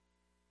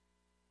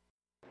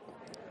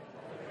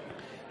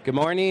Good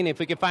morning. If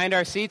we could find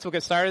our seats, we'll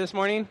get started this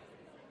morning.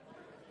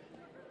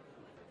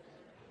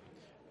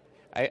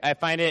 I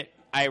find it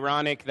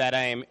ironic that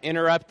I am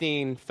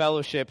interrupting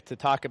fellowship to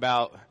talk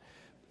about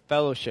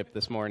fellowship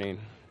this morning.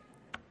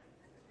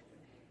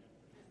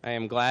 I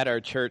am glad our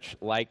church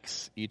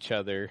likes each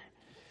other.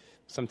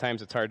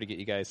 Sometimes it's hard to get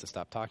you guys to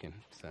stop talking.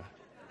 So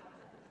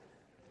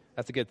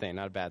that's a good thing,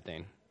 not a bad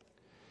thing.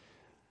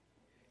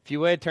 If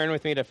you would, turn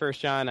with me to 1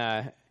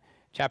 John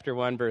chapter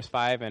 1, verse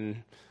 5,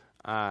 and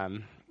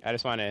I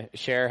just want to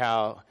share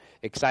how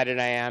excited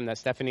I am that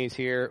Stephanie's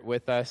here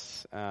with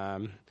us,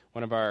 one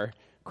of our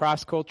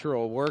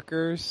cross-cultural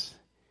workers.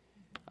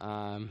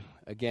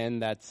 Again,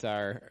 that's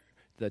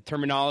the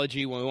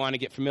terminology when we want to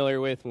get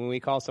familiar with. When we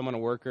call someone a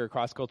worker, a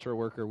cross-cultural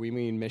worker, we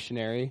mean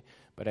missionary.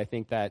 But I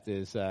think that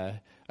is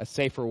a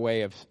safer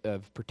way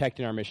of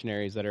protecting our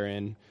missionaries that are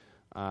in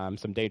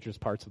some dangerous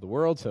parts of the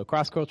world. So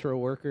cross-cultural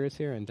worker is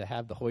here, and to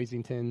have the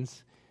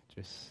Hoisingtons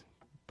just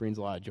brings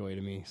a lot of joy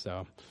to me.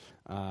 So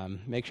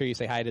make sure you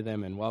say hi to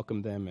them and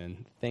welcome them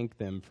and thank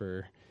them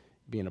for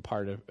being a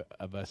part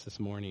of us this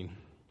morning.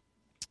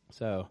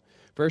 So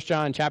 1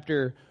 John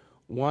chapter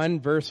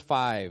 1, verse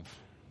 5.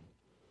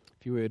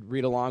 If you would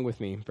read along with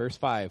me. Verse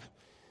 5.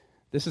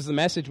 This is the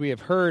message we have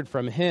heard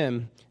from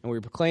him, and we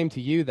proclaim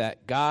to you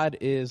that God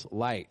is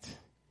light,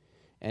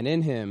 and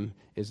in him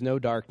is no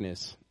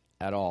darkness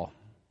at all.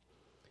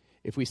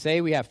 If we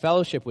say we have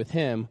fellowship with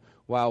him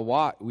while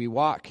we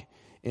walk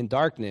in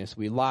darkness,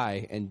 we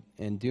lie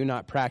and do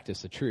not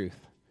practice the truth.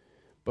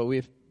 But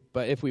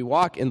if we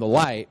walk in the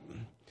light,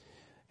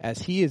 as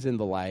he is in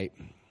the light,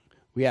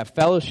 we have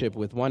fellowship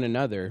with one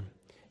another,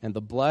 and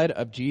the blood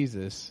of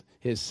Jesus,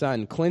 his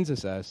Son,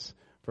 cleanses us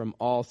from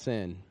all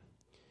sin.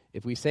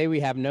 If we say we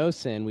have no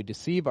sin, we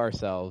deceive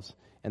ourselves,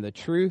 and the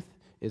truth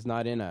is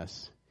not in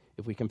us.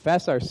 If we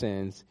confess our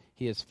sins,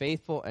 he is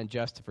faithful and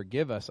just to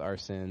forgive us our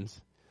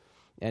sins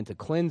and to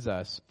cleanse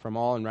us from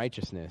all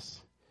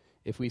unrighteousness.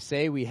 If we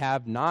say we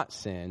have not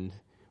sinned,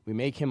 we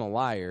make him a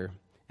liar,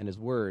 and his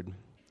word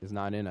is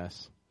not in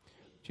us.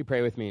 Would you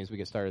pray with me as we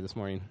get started this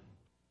morning?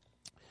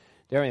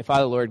 Dear Heavenly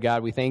Father, Lord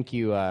God, we thank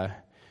you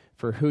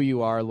for who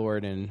you are,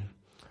 Lord,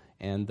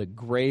 and the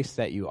grace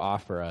that you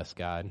offer us,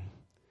 God.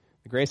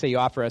 The grace that you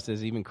offer us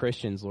as even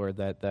Christians, Lord,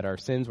 that our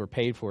sins were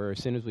paid for.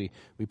 As soon as we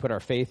put our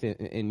faith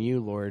in you,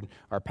 Lord,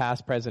 our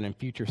past, present, and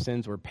future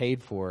sins were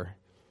paid for.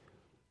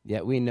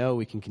 Yet we know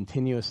we can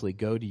continuously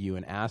go to you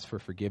and ask for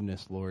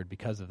forgiveness, Lord,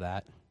 because of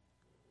that.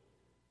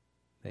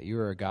 That you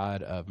are a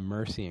God of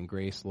mercy and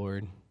grace,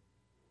 Lord.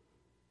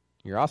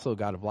 You're also a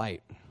God of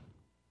light.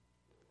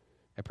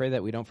 I pray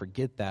that we don't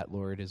forget that,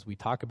 Lord, as we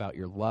talk about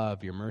your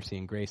love, your mercy,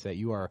 and grace, that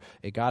you are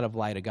a God of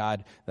light, a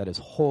God that is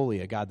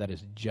holy, a God that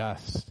is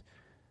just,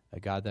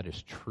 a God that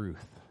is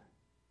truth.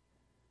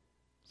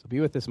 So be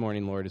with this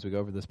morning, Lord, as we go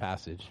over this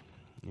passage.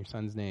 In your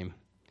Son's name,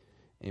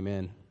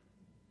 amen.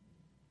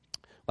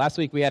 Last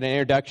week we had an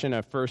introduction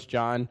of 1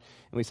 John, and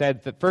we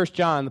said that 1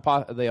 John,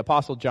 the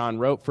Apostle John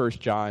wrote 1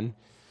 John.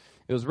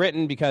 It was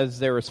written because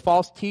there was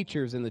false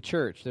teachers in the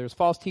church. There was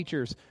false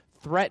teachers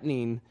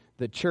threatening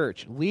the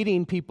church,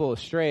 leading people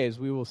astray, as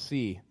we will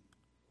see.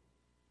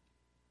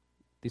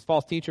 These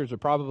false teachers are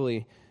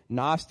probably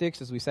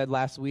Gnostics, as we said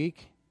last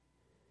week.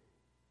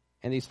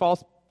 And these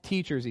false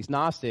teachers, these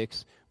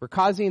Gnostics, were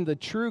causing the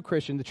true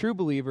Christian, the true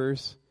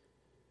believers,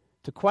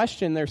 to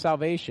question their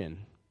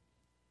salvation.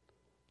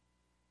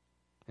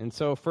 And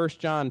so 1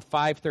 John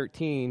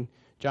 5:13,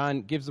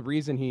 John gives the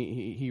reason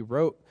he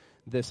wrote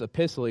this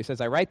epistle. He says,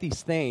 I write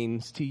these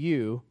things to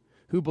you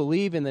who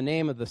believe in the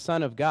name of the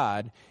Son of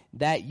God,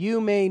 that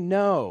you may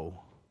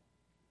know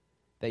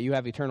that you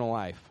have eternal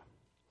life.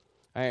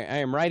 I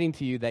am writing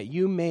to you that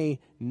you may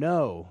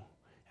know,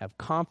 have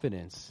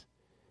confidence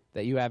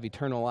that you have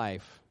eternal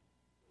life.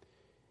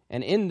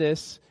 And in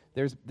this,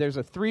 there's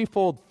a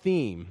threefold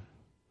theme.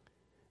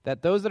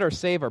 That those that are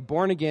saved are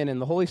born again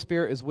and the Holy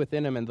Spirit is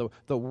within them, and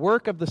the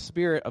work of the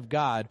Spirit of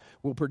God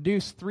will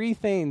produce three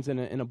things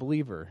in a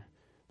believer.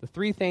 The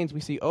three things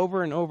we see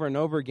over and over and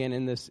over again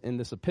in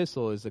this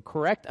epistle is the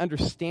correct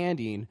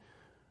understanding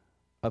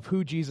of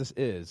who Jesus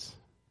is,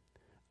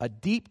 a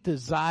deep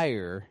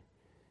desire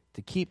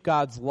to keep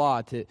God's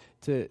law,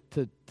 to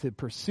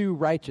pursue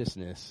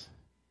righteousness,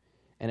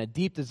 and a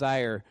deep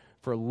desire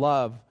for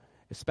love,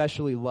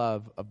 especially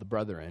love of the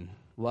brethren,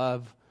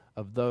 love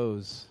of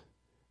those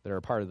that are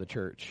a part of the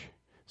church.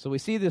 So we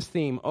see this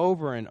theme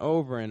over and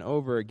over and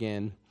over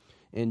again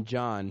in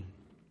John.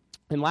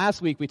 And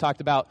last week we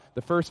talked about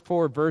the first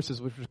 4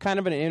 verses, which was kind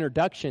of an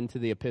introduction to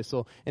the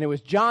epistle, and it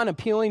was John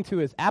appealing to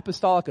his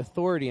apostolic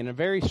authority in a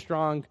very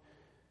strong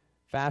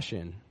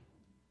fashion,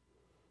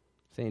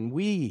 saying,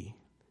 we,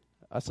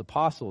 us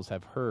apostles,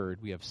 have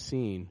heard, we have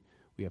seen,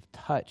 we have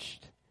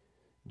touched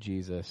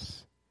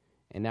Jesus,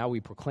 and now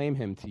we proclaim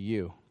him to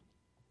you.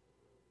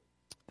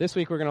 This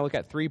week we're going to look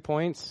at 3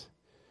 points.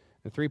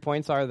 The 3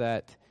 points are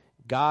that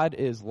God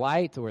is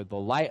light, or the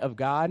light of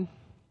God.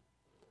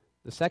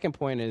 The second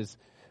point is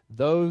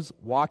those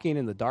walking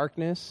in the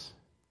darkness.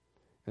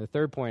 And the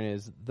third point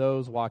is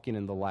those walking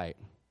in the light.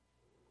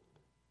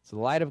 So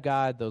the light of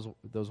God,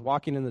 those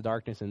walking in the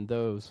darkness, and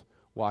those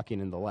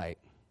walking in the light.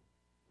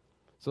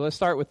 So let's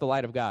start with the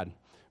light of God.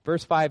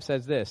 Verse 5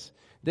 says this: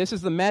 "This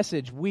is the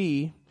message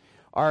we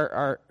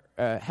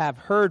have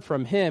heard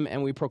from him,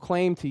 and we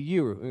proclaim to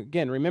you."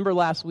 Again, remember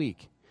last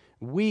week.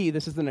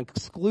 This is an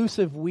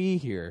exclusive we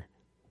here.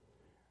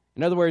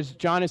 In other words,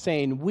 John is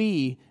saying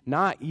we,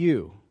 not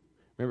you.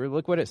 Remember,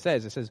 look what it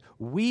says. It says,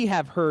 "We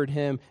have heard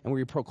him, and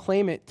we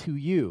proclaim it to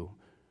you."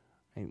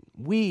 And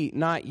we,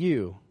 not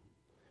you.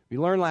 We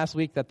learned last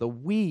week that the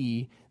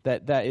we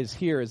that is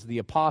here is the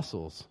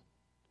apostles.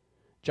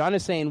 John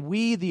is saying,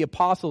 we, the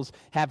apostles,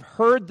 have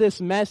heard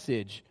this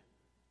message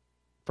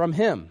from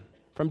him,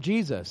 from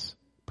Jesus,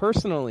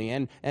 personally,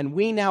 and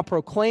we now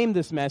proclaim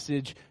this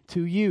message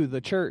to you,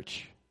 the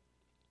church.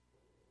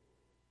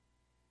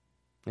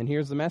 And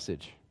here's the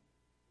message: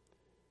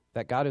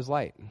 that God is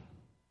light.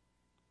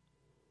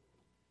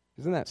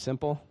 Isn't that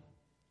simple?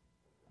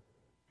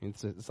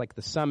 It's like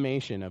the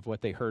summation of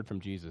what they heard from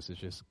Jesus. It's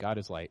just, God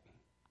is light.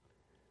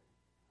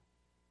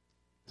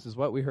 This is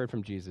what we heard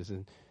from Jesus,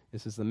 and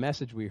this is the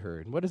message we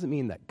heard. What does it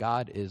mean that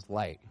God is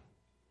light?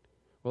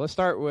 Well, let's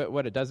start with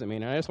what it doesn't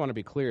mean. And I just want to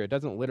be clear. It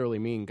doesn't literally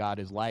mean God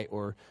is light,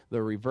 or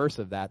the reverse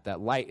of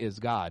that light is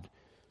God.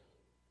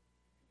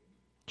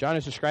 John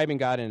is describing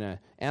God in an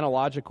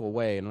analogical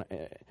way. And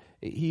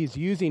he's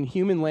using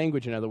human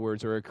language, in other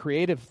words, or a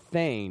creative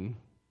thing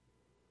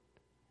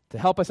to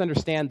help us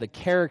understand the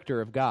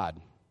character of God.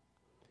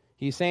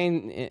 He's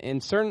saying in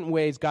certain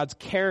ways God's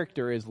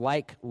character is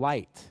like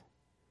light.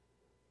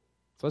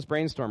 So let's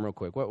brainstorm real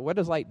quick. What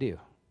does light do?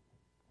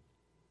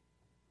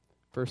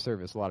 First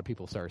service, a lot of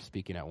people started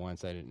speaking at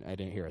once. I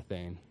didn't hear a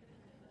thing.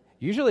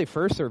 Usually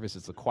first service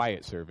is a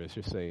quiet service,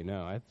 just so you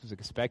know. I was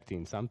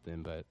expecting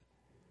something, but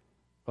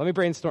let me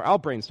brainstorm. I'll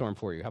brainstorm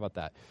for you. How about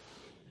that?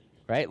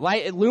 Right?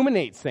 Light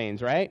illuminates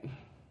things, right?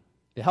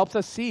 It helps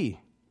us see.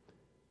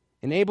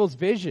 Enables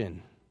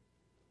vision.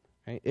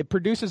 Right? It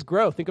produces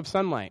growth. Think of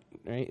sunlight.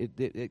 Right?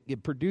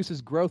 It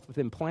produces growth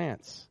within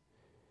plants.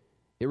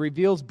 It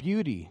reveals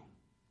beauty.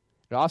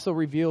 It also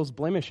reveals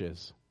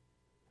blemishes.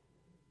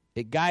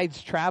 It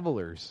guides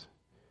travelers.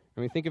 I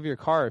mean, think of your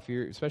car. If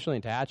you're, especially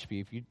in Tehachapi,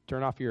 if you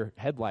turn off your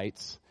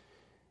headlights,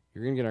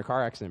 you're going to get in a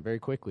car accident very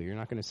quickly. You're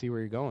not going to see where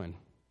you're going.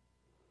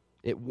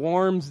 It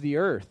warms the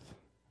earth.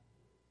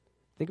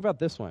 Think about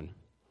this one.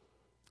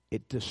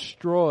 It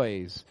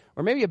destroys,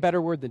 or maybe a better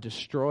word than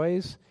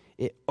destroys,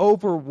 it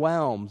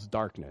overwhelms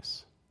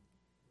darkness.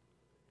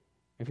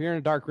 If you're in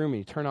a dark room and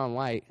you turn on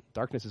light,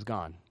 darkness is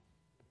gone.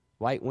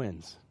 Light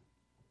wins.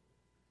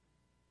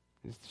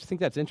 I just think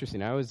that's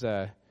interesting. I was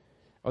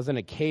in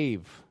a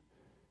cave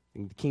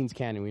in Kings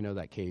Canyon. We know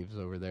that cave's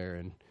over there,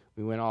 and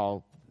we went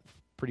all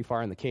pretty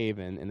far in the cave,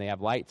 and they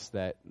have lights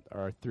that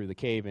are through the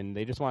cave, and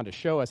they just wanted to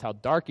show us how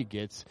dark it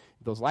gets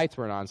if those lights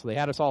weren't on. So they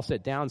had us all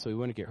sit down so we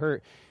wouldn't get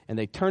hurt, and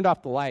they turned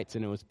off the lights,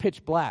 and it was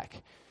pitch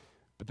black.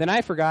 But then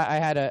I forgot I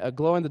had a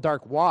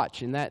glow-in-the-dark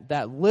watch, and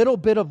that little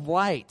bit of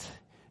light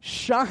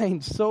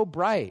shines so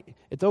bright.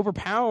 It's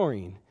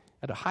overpowering. I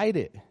had to hide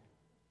it.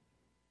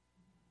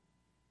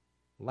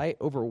 Light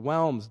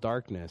overwhelms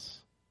darkness.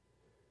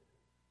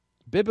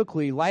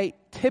 Biblically, light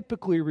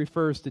typically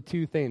refers to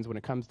two things when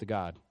it comes to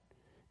God.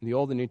 In the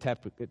Old and New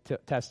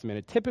Testament,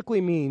 it typically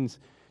means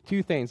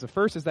two things. The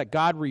first is that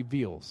God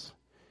reveals.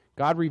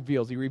 God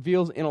reveals. He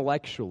reveals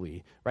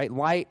intellectually, right?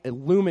 Light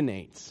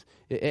illuminates.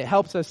 It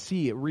helps us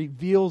see. It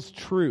reveals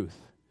truth.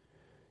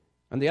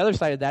 On the other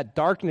side of that,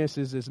 darkness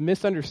is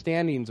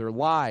misunderstandings or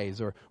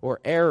lies or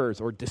errors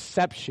or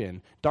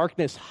deception.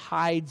 Darkness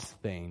hides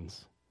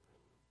things.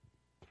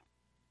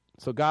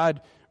 So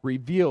God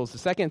reveals. The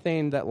second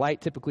thing that light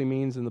typically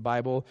means in the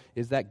Bible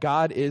is that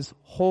God is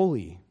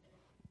holy,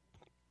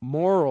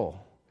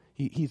 moral.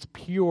 He's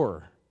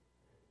pure.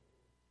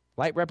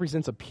 Light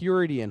represents a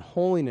purity and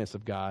holiness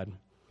of God,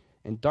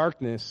 and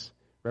darkness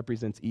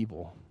represents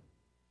evil.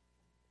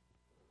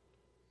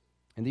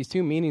 And these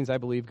two meanings, I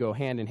believe, go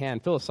hand in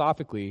hand.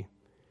 Philosophically,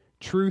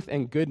 truth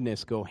and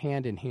goodness go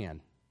hand in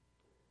hand.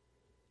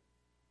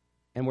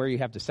 And where you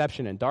have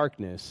deception and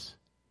darkness,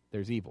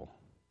 there's evil.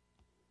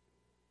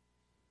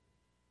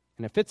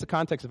 And it fits the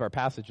context of our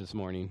passage this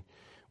morning.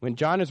 When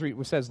John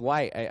says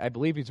light, I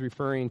believe he's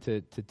referring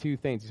to two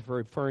things. He's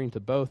referring to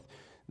both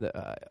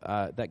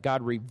that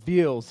God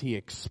reveals, he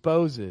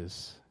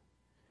exposes.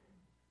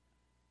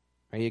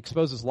 Right? He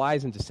exposes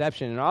lies and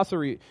deception. And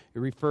also it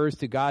refers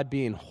to God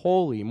being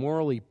holy,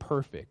 morally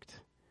perfect.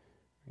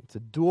 It's a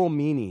dual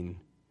meaning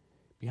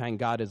behind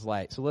God is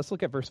light. So let's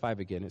look at verse 5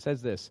 again. It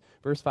says this,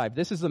 verse 5,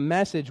 "This is the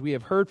message we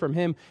have heard from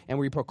him, and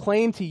we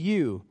proclaim to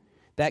you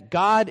that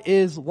God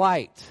is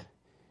light,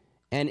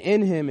 and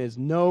in him is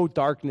no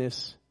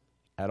darkness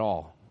at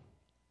all."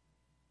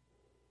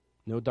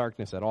 No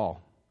darkness at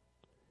all.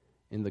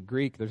 In the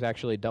Greek, there's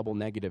actually a double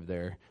negative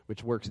there,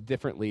 which works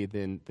differently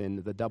than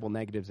the double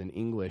negatives in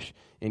English.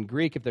 In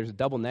Greek, if there's a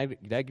double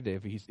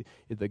negative,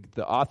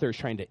 the author is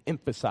trying to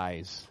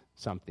emphasize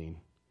something.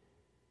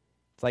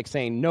 It's like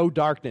saying no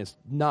darkness,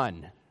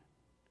 none.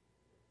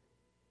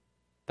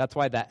 That's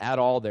why that at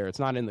all there, it's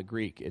not in the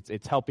Greek.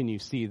 It's helping you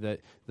see the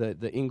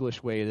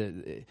English way.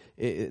 That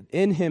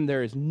in him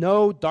there is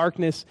no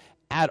darkness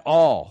at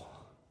all.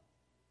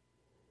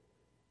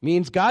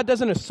 Means God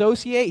doesn't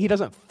associate, he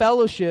doesn't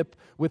fellowship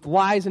with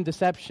lies and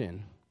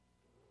deception.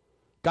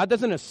 God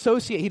doesn't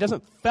associate, he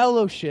doesn't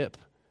fellowship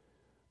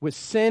with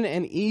sin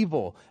and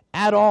evil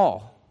at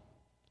all.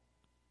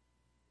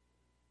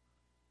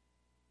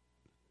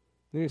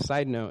 The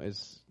side note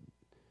is,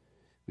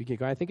 we get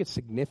going. I think it's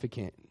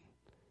significant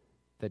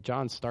that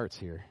John starts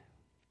here.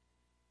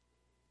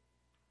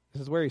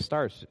 This is where he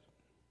starts.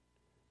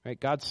 Right?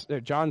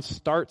 John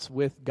starts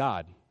with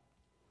God.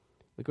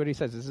 Look what he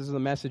says. This is the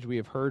message we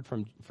have heard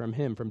from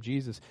him, from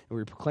Jesus, and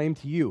we proclaim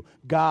to you,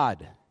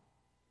 God.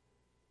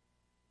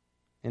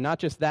 And not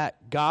just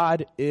that,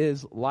 God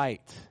is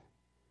light.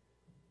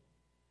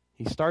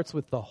 He starts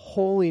with the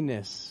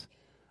holiness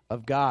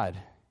of God.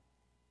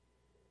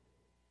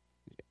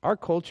 Our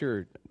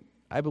culture,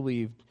 I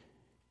believe,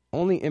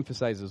 only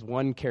emphasizes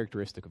one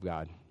characteristic of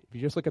God. If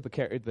you just look at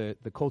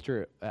the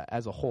culture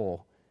as a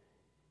whole,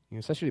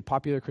 especially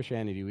popular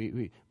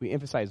Christianity, we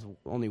emphasize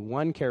only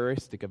one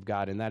characteristic of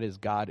God, and that is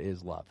God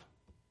is love.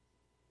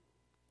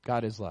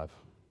 God is love.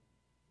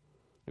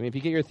 I mean, if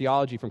you get your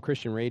theology from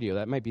Christian radio,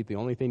 that might be the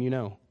only thing you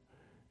know.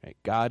 Right?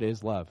 God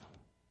is love.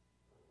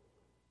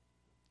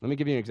 Let me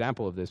give you an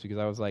example of this, because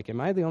I was like,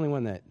 am I the only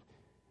one that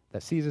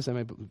sees this?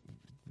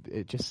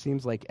 It just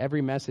seems like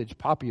every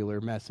popular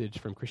message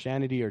from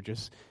Christianity or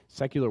just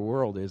secular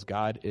world is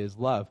God is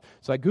love.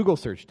 So I Google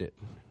searched it.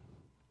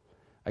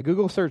 I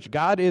Google searched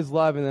God is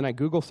love, and then I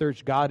Google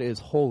searched God is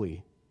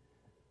holy.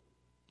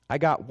 I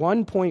got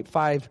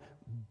 1.5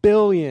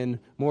 billion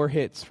more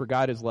hits for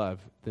God is love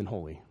than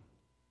holy.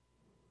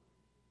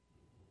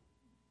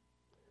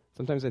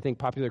 Sometimes I think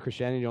popular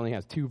Christianity only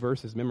has 2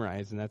 verses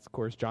memorized, and that's, of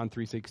course, John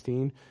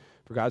 3:16.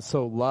 For God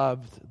so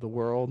loved the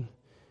world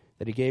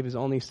that he gave his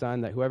only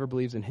Son, that whoever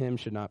believes in him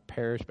should not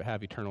perish but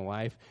have eternal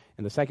life.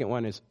 And the second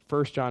one is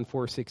 1 John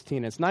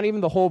 4:16. It's not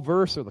even the whole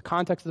verse or the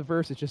context of the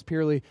verse. It's just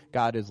purely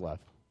God is love.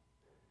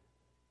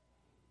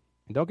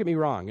 And don't get me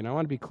wrong, and I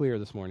want to be clear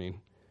this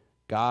morning,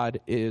 God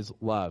is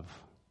love.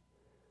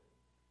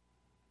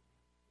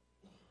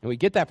 And we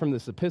get that from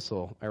this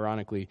epistle,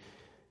 ironically.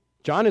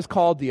 John is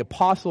called the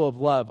apostle of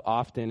love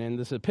often, and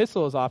this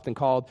epistle is often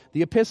called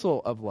the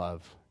epistle of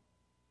love.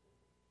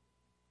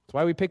 That's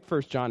why we picked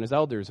 1 John as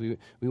elders. We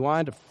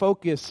wanted to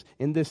focus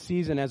in this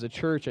season as a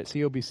church at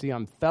COBC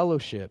on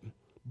fellowship,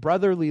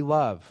 brotherly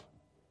love.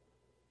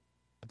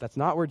 But that's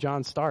not where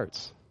John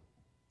starts.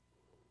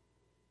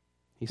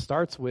 He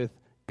starts with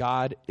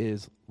God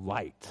is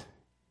light.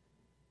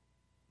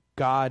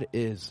 God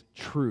is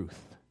truth.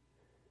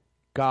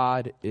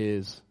 God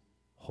is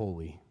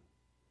holy.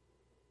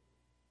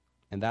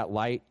 And that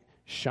light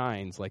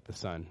shines like the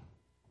sun.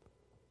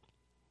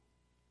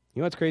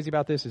 You know what's crazy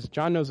about this is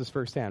John knows this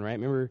firsthand, right?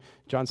 Remember,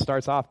 John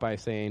starts off by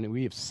saying,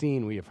 we have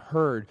seen, we have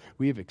heard,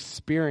 we have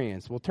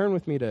experienced. Well, turn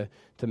with me to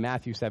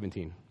Matthew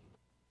 17.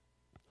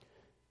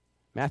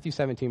 Matthew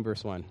 17,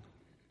 verse 1.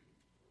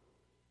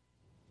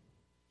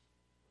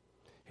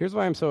 Here's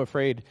why I'm so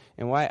afraid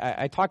and why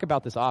I talk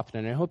about this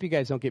often, and I hope you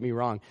guys don't get me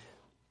wrong.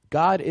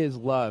 God is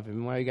love,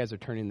 and why you guys are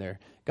turning there.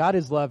 God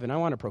is love, and I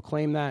want to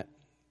proclaim that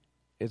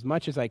as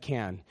much as I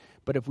can.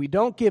 But if we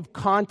don't give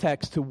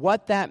context to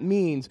what that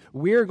means,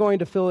 we're going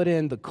to fill it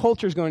in. The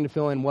culture is going to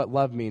fill in what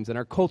love means, and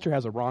our culture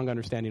has a wrong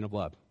understanding of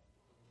love.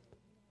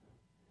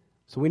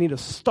 So we need to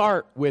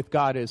start with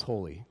God is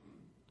holy.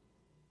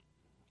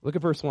 Look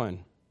at verse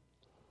 1.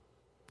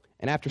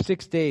 And after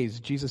 6 days,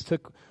 Jesus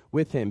took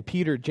with him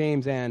Peter,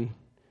 James, and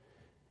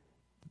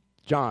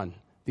John,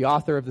 the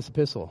author of this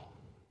epistle.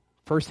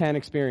 First-hand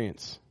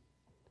experience.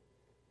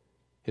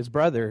 His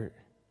brother,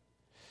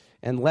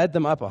 and led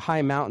them up a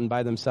high mountain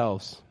by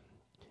themselves.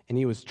 And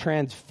he was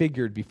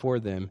transfigured before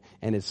them,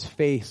 and his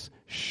face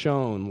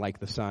shone like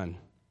the sun.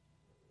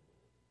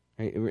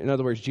 In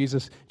other words,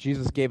 Jesus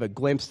gave a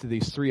glimpse to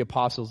these 3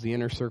 apostles, the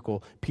inner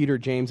circle, Peter,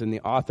 James, and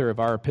the author of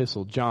our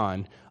epistle,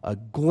 John, a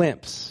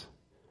glimpse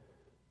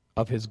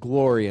of his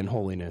glory and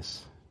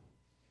holiness.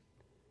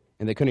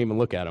 And they couldn't even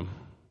look at him.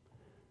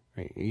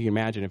 Right? You can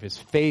imagine if his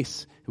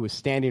face, who was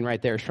standing right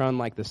there, shone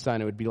like the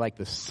sun, it would be like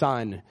the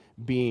sun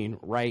being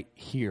right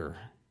here.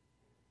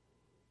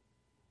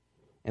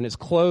 And his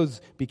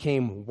clothes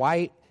became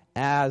white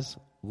as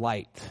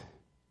light.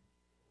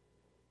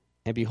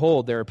 And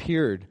behold, there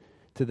appeared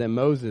to them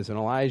Moses and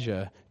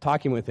Elijah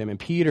talking with him, and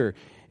Peter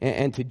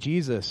and to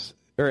Jesus,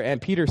 and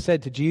Peter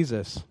said to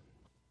Jesus,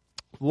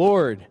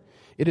 Lord,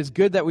 it is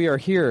good that we are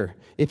here.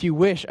 If you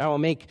wish, I will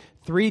make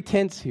 3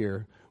 tents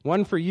here,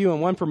 one for you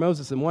and one for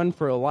Moses and one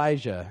for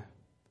Elijah.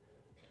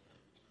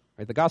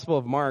 Right, the Gospel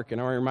of Mark, and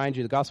I want to remind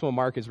you, the Gospel of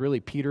Mark is really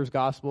Peter's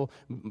gospel.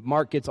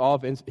 Mark gets all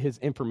of his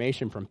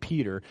information from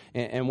Peter.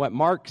 And what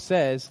Mark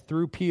says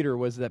through Peter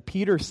was that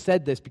Peter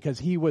said this because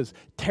he was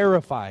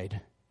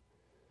terrified.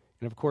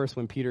 And of course,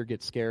 when Peter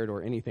gets scared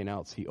or anything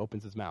else, he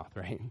opens his mouth,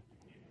 right?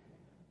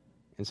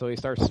 And so he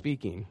starts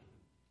speaking.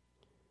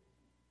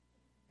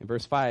 In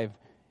verse 5,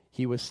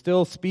 he was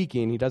still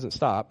speaking. He doesn't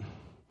stop.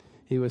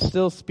 He was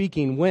still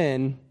speaking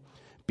when,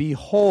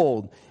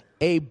 behold,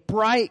 a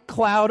bright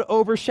cloud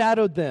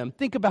overshadowed them.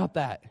 Think about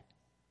that.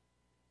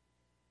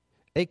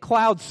 A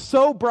cloud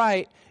so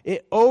bright,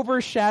 it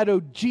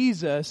overshadowed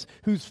Jesus,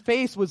 whose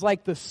face was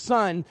like the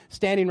sun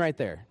standing right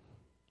there.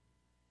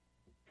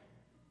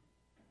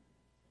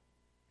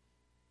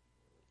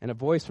 And a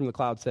voice from the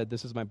cloud said,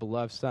 "This is my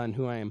beloved Son,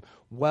 who I am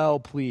well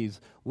pleased.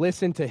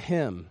 Listen to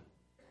him."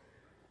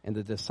 And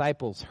the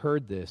disciples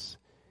heard this.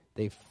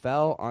 They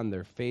fell on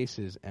their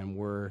faces and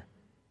were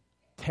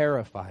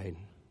terrified.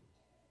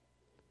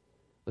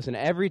 Listen,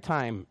 every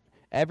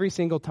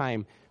single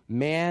time,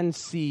 man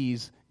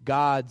sees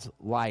God's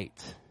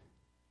light,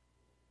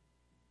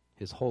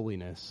 his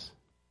holiness,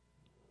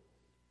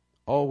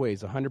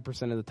 always,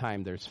 100% of the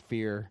time, there's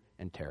fear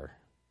and terror.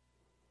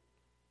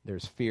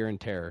 There's fear and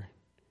terror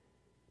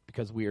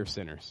because we are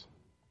sinners.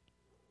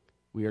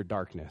 We are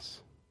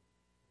darkness.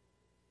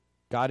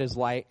 God is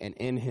light, and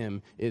in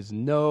him is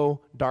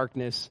no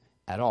darkness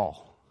at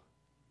all.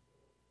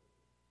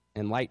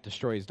 And light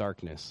destroys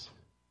darkness.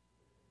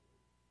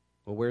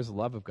 Well, where's the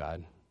love of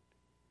God?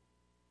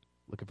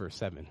 Look at verse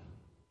 7.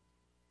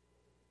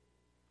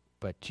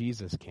 But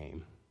Jesus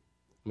came.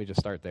 Let me just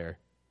start there.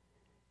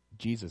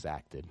 Jesus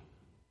acted.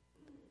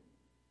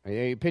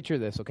 You picture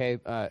this, okay?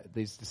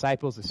 These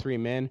disciples, these three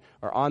men,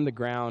 are on the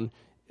ground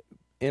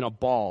in a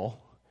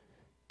ball,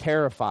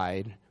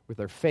 terrified, with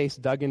their face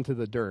dug into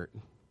the dirt.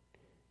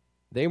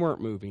 They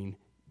weren't moving.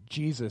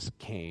 Jesus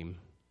came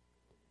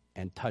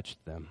and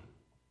touched them.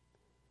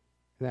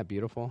 Isn't that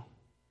beautiful?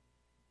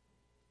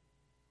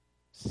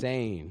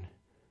 Saying,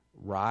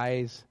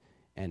 "Rise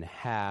and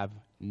have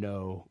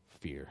no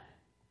fear."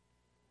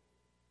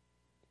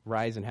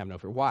 Rise and have no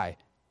fear. Why?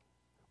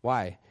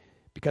 Why?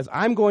 Because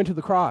I'm going to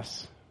the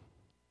cross.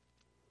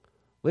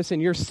 Listen,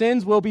 your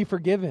sins will be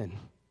forgiven.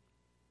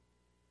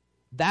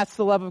 That's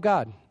the love of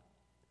God.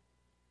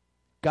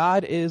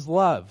 God is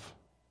love.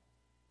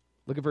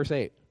 Look at verse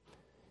 8.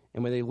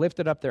 And when they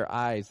lifted up their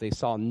eyes, they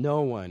saw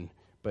no one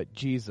but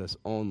Jesus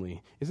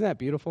only. Isn't that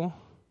beautiful?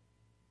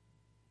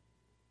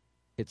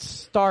 It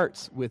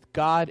starts with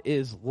God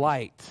is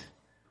light.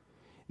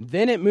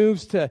 Then it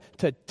moves to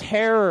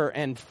terror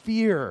and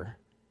fear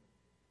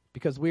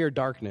because we are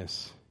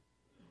darkness.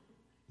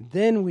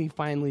 Then we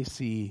finally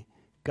see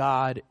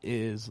God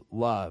is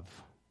love.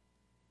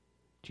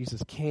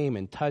 Jesus came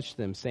and touched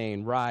them,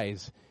 saying,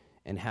 "Rise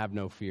and have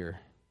no fear."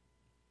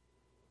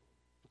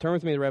 Turn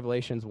with me to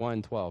Revelations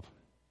 1:12.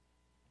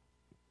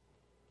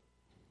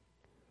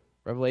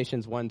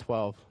 Revelations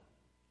 1:12.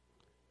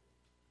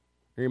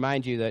 I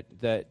remind you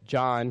that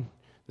John,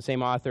 the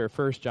same author of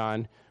 1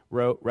 John,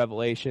 wrote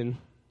Revelation.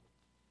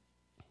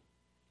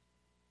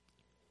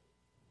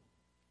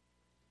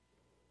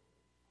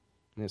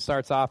 And it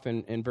starts off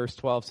in verse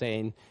 12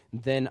 saying,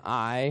 "Then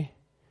I,"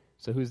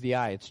 so who's the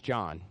I? It's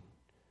John.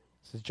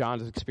 This is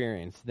John's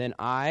experience. "Then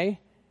I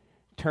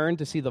turned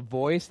to see the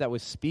voice that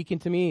was speaking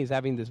to me." He's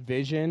having this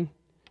vision.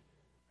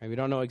 Right? We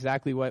don't know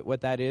exactly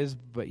what that is,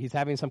 but he's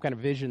having some kind of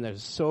vision that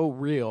is so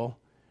real,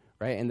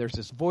 right? And there's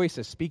this voice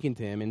that's speaking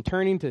to him. And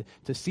turning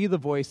to see the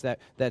voice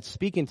that's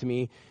speaking to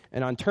me,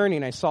 and on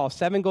turning, I saw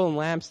 7 golden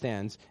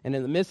lampstands, and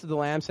in the midst of the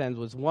lampstands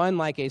was one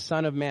like a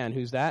son of man.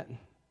 Who's that?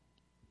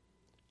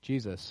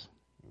 Jesus.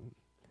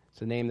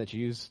 It's a name that's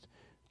used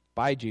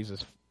by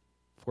Jesus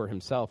for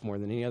himself more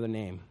than any other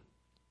name.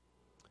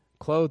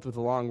 Clothed with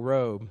a long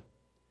robe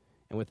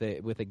and with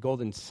a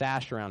golden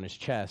sash around his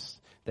chest.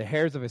 The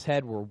hairs of his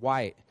head were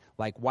white,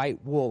 like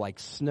white wool, like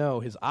snow.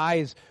 His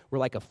eyes were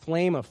like a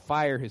flame of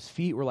fire. His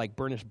feet were like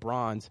burnished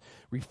bronze,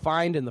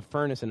 refined in the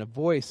furnace. And a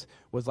voice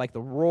was like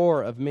the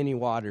roar of many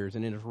waters.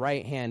 And in his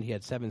right hand he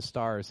had 7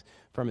 stars.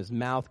 From his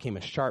mouth came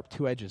a sharp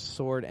 2-edged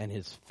sword, and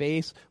his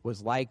face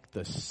was like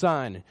the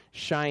sun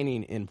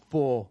shining in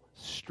full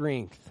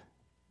strength.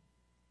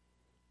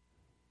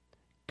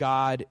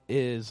 God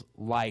is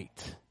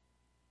light,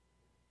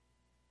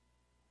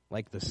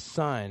 like the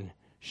sun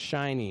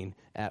shining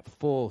at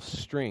full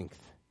strength.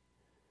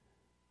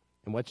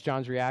 And what's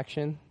John's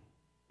reaction?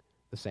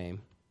 The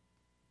same.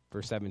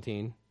 Verse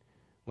 17.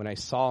 "When I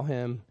saw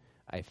him,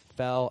 I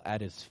fell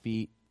at his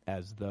feet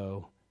as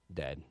though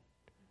dead."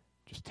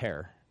 Just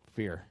terror,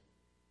 fear.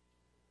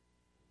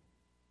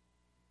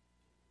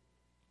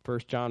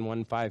 1 John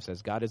 1:5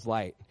 says, "God is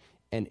light,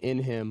 and in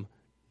him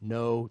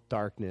no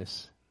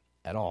darkness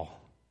at all."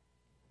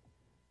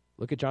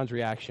 Look at John's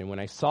reaction. "When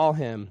I saw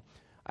him,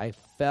 I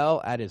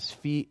fell at his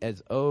feet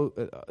as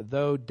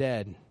though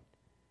dead."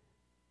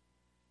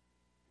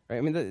 Right?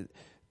 I mean,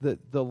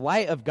 the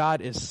light of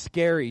God is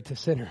scary to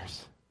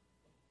sinners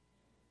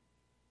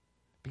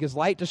because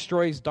light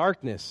destroys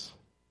darkness.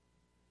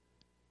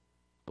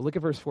 But look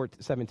at verse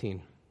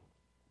 17.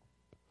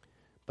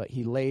 "But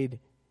he laid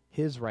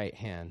his right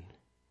hand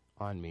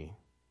on me."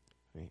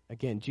 Right?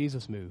 Again,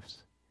 Jesus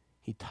moves.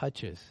 He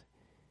touches.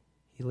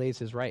 He lays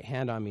his right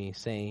hand on me,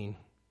 saying,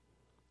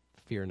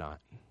 "Fear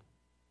not."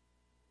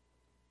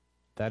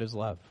 That is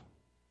love.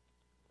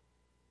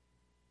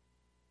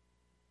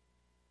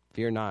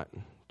 Fear not,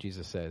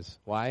 Jesus says.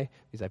 Why?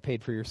 Because I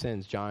paid for your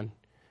sins, John.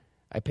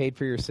 I paid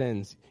for your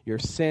sins. Your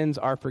sins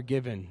are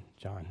forgiven,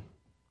 John.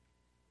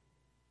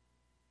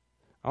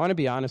 I want to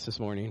be honest this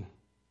morning.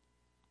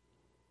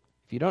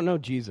 If you don't know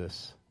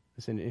Jesus,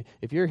 listen,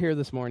 if you're here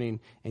this morning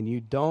and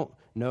you don't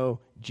know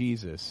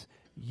Jesus,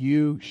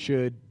 you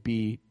should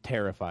be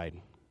terrified.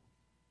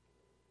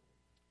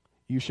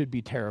 You should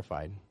be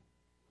terrified.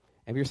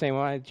 If you're saying,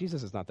 well,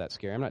 Jesus is not that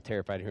scary, I'm not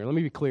terrified here. Let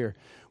me be clear.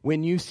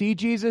 When you see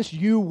Jesus,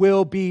 you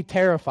will be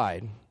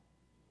terrified.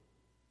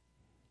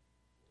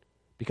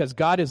 Because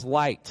God is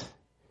light,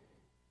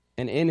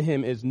 and in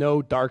him is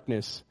no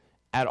darkness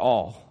at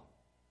all.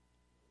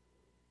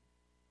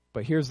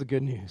 But here's the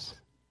good news.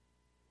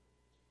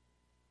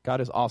 God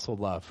is also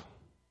love.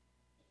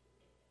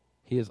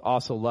 He is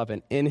also love,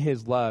 and in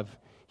his love,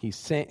 he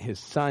sent his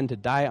son to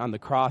die on the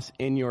cross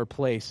in your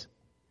place,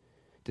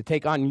 to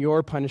take on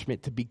your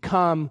punishment, to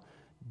become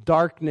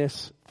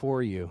darkness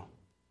for you.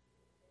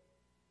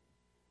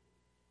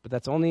 But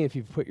that's only if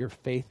you've put your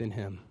faith in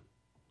him.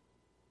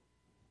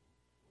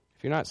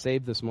 If you're not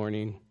saved this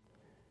morning,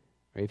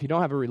 or if you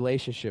don't have a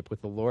relationship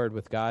with the Lord,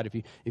 with God,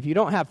 if you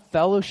don't have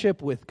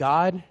fellowship with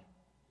God,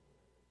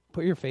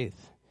 put your faith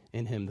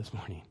in him this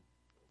morning.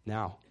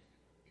 Now,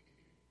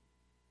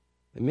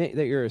 admit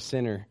that you're a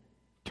sinner.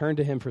 Turn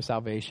to him for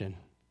salvation.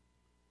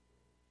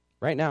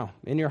 Right now,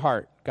 in your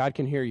heart, God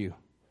can hear you.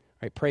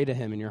 Right? Pray to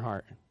him in your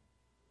heart.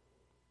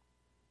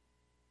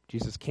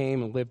 Jesus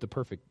came and lived a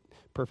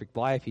perfect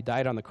life. He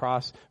died on the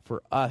cross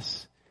for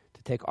us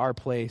to take our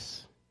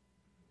place.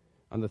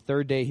 On the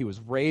third day, he was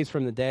raised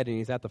from the dead, and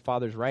he's at the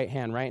Father's right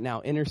hand right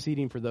now,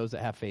 interceding for those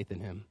that have faith in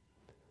him.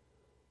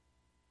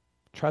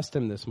 Trust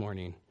him this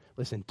morning.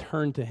 Listen,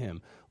 turn to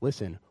him.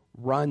 Listen,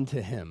 run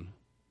to him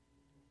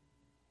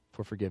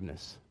for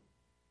forgiveness.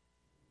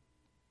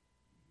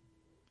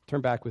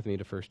 Turn back with me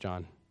to 1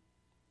 John.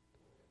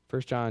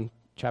 1 John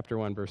chapter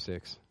 1, verse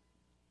 6.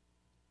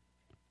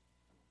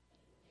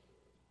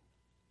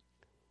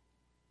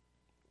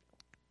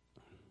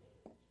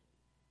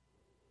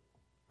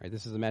 Right,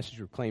 this is a message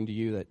we proclaim to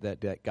you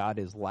that God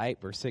is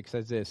light. Verse 6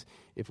 says this: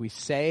 if we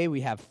say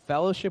we have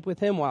fellowship with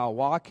him while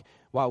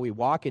we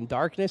walk in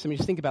darkness. I mean,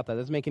 just think about that.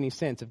 That doesn't make any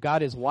sense. If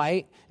God is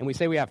light and we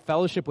say we have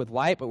fellowship with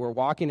light, but we're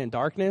walking in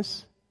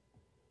darkness,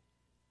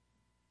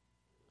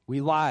 we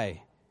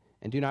lie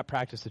and do not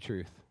practice the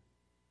truth.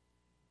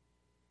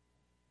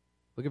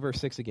 Look at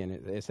verse 6 again.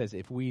 It says,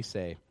 if we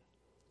say.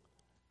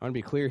 I want to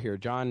be clear here.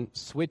 John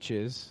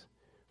switches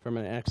from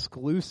an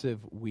exclusive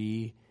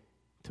we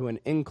to an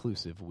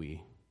inclusive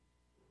we.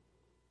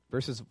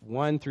 Verses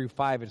 1 through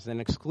 5 is an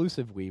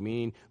exclusive we,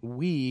 meaning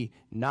we,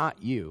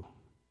 not you.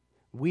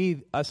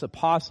 We, us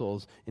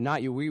apostles, and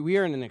not you. We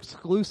are in an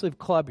exclusive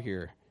club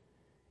here.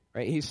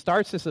 Right? He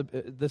starts this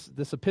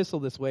epistle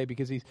this way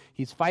because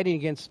he's fighting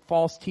against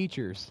false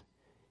teachers.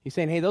 He's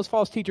saying, hey, those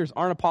false teachers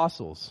aren't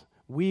apostles.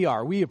 We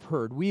are. We have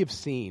heard. We have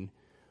seen.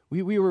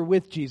 We were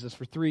with Jesus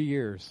for 3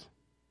 years.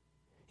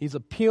 He's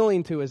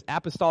appealing to his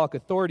apostolic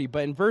authority.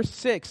 But in verse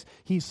 6,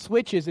 he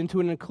switches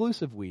into an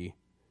inclusive we,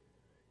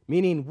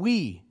 meaning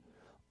we,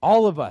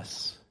 all of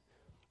us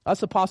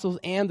apostles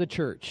and the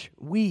church,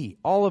 we,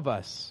 all of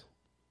us.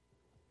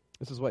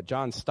 This is what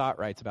John Stott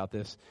writes about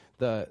this.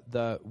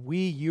 The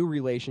we-you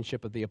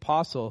relationship of the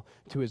apostle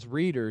to his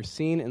readers,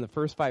 seen in the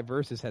first 5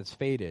 verses, has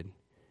faded.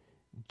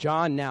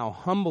 John now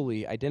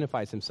humbly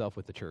identifies himself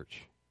with the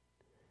church.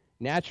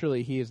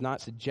 Naturally, he is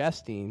not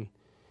suggesting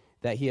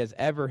that he has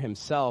ever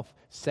himself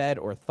said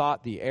or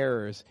thought the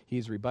errors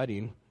he's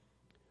rebutting,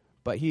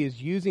 but he is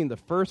using the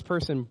first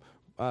person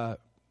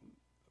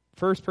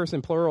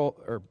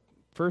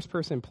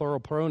plural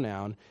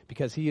pronoun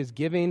because he is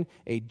giving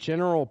a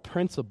general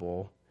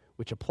principle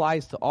which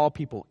applies to all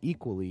people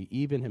equally,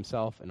 even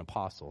himself an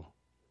apostle.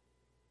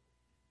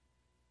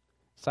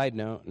 Side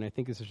note, and I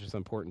think this is just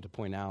important to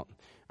point out,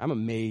 I'm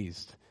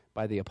amazed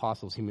by the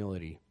apostles'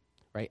 humility,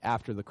 right?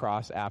 After the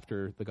cross,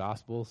 after the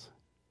Gospels.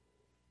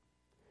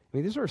 I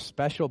mean, these are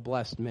special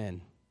blessed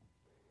men.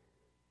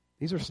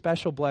 These are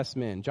special blessed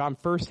men. John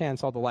firsthand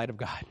saw the light of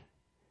God.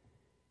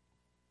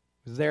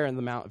 He was there in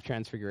the Mount of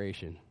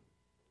Transfiguration.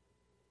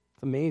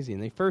 It's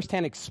amazing. They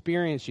firsthand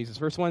experienced Jesus.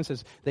 Verse 1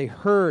 says, they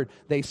heard,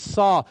 they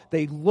saw,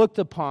 they looked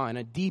upon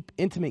a deep,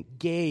 intimate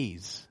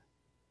gaze.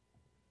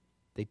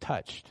 They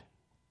touched.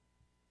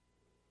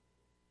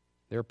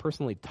 They were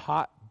personally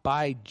taught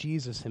by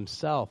Jesus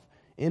himself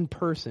in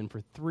person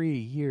for 3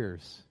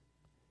 years.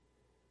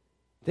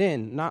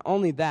 Then, not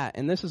only that,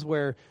 and this is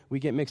where we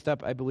get mixed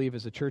up, I believe,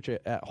 as a church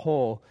at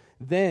whole,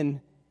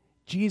 then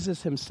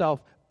Jesus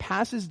himself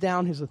passes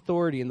down his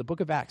authority in the book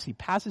of Acts. He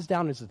passes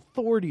down his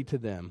authority to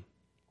them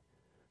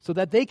so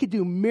that they could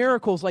do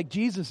miracles like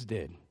Jesus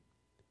did.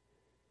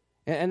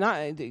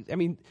 I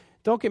mean,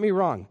 don't get me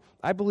wrong.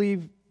 I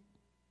believe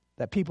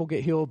that people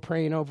get healed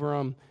praying over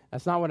them.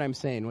 That's not what I'm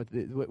saying.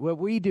 What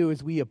we do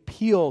is we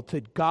appeal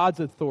to God's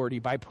authority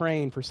by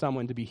praying for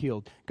someone to be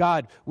healed.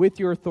 God, with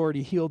your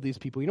authority, heal these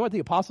people. You know what the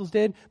apostles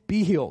did?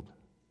 Be healed.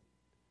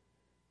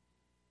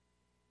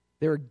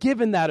 They were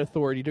given that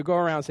authority to go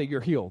around and say, you're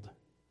healed.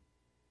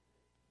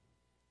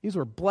 These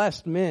were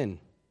blessed men.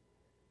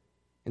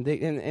 And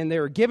they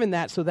were given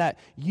that so that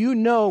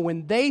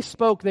when they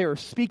spoke, they were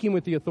speaking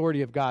with the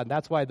authority of God.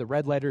 That's why the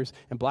red letters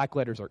and black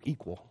letters are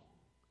equal.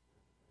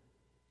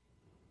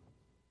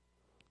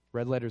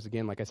 Red letters,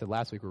 again, like I said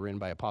last week, were written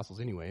by apostles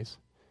anyways.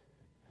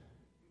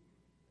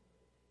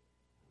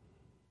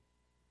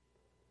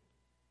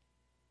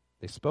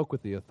 They spoke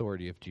with the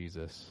authority of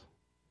Jesus.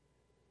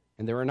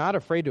 And they were not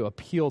afraid to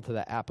appeal to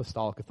that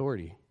apostolic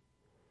authority.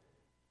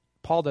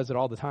 Paul does it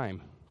all the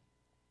time.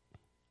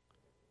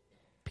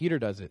 Peter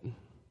does it.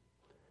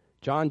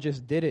 John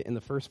just did it in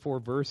the first 4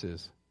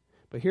 verses.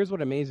 But here's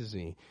what amazes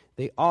me.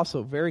 They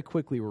also very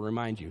quickly will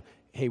remind you,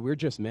 hey, we're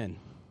just men.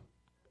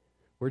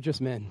 We're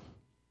just men.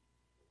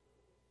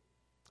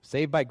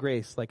 Saved by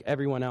grace like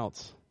everyone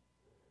else.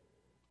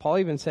 Paul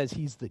even says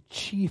he's the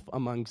chief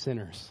among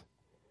sinners.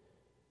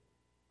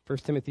 1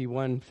 Timothy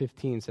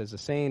 1:15 says, the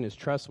saying is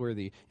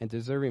trustworthy and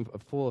deserving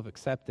of full of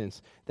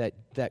acceptance,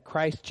 that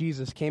Christ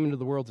Jesus came into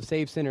the world to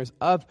save sinners,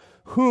 of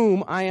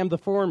whom I am the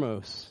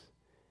foremost.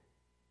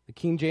 The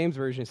King James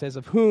Version says,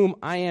 of whom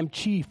I am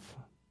chief,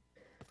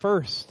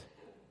 first.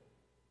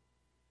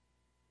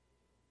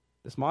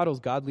 This models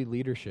godly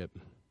leadership.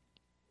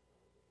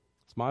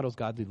 This models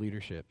godly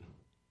leadership.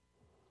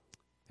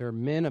 They are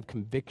men of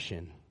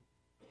conviction.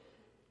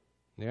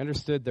 They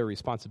understood their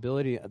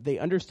responsibility. They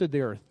understood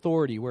their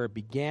authority, where it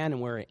began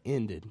and where it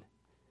ended.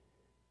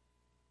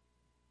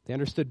 They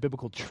understood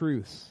biblical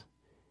truths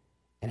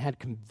and had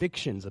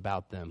convictions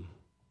about them.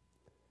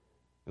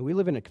 And we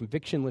live in a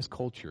convictionless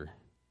culture.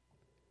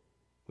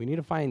 We need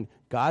to find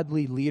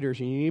godly leaders,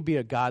 and you need to be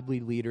a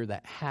godly leader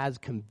that has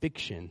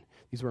conviction.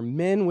 These were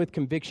men with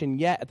conviction,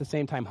 yet at the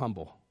same time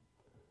humble.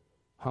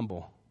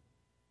 Humble.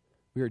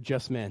 We are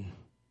just men.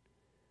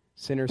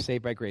 Sinners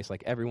saved by grace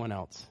like everyone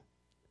else.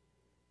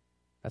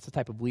 That's the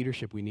type of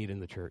leadership we need in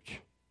the church.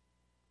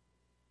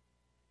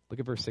 Look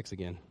at verse 6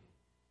 again.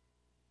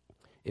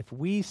 If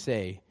we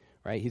say,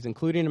 right, he's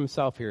including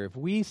himself here. If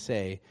we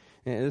say,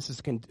 and this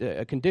is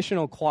a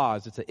conditional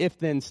clause, it's an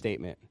if-then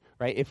statement,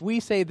 right? If we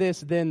say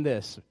this, then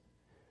this.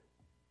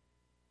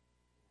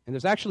 And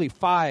there's actually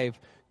 5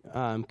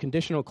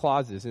 conditional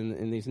clauses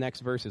in these next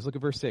verses. Look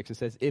at verse 6. It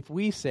says, if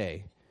we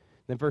say,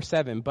 then verse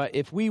 7, but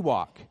if we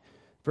walk.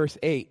 Verse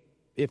 8,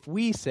 if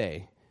we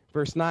say.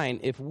 Verse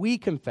 9, if we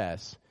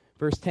confess.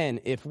 Verse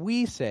 10, if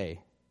we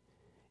say.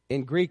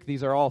 In Greek,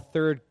 these are all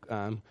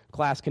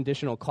third-class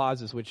conditional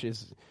clauses, which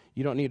is,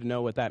 you don't need to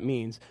know what that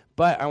means.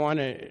 But I want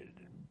to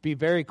be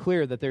very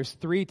clear that there's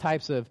 3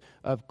 types of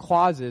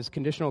clauses,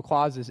 conditional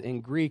clauses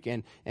in Greek,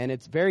 and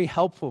it's very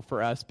helpful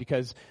for us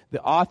because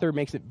the author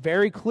makes it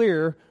very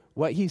clear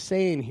what he's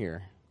saying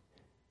here.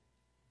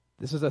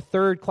 This is a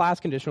third-class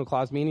conditional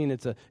clause, meaning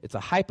it's a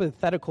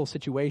hypothetical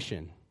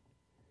situation.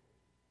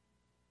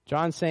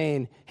 John's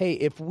saying, hey,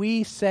 if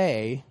we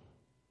say,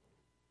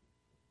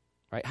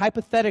 right,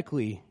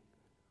 hypothetically,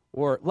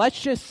 or let's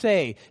just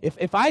say,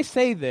 if I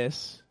say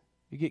this,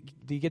 do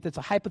you get that's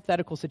a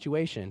hypothetical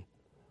situation?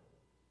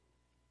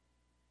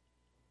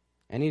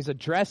 And he's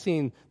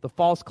addressing the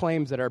false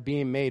claims that are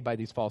being made by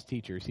these false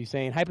teachers. He's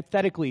saying,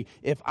 hypothetically,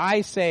 if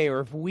I say or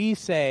if we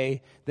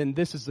say, then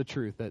this is the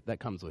truth that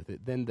comes with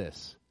it, then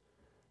this.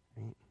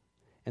 Right?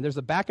 And there's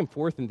a back and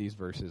forth in these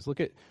verses.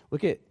 Look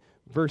at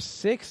verse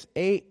 6,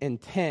 8,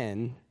 and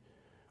 10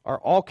 are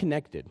all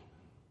connected.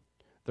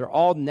 They're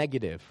all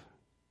negative.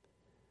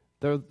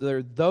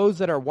 They're those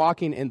that are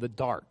walking in the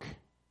dark,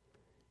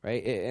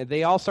 right? And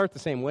they all start the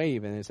same way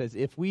even. It says,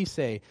 if we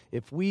say,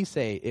 if we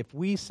say, if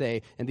we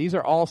say, and these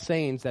are all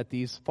sayings that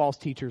these false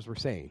teachers were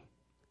saying,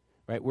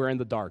 right? We're in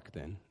the dark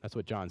then. That's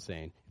what John's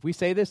saying. If we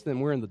say this, then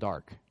we're in the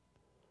dark.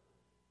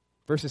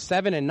 Verses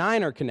 7 and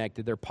 9 are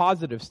connected. They're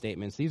positive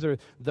statements. These are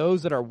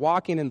those that are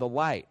walking in the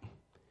light.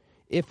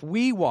 If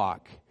we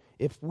walk,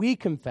 if we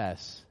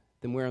confess,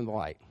 then we're in the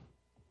light.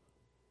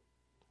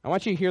 I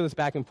want you to hear this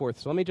back and forth,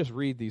 so let me just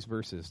read these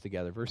verses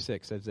together. Verse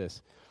 6 says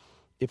this,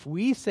 if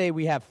we say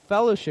we have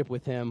fellowship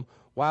with him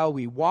while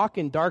we walk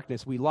in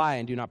darkness, we lie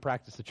and do not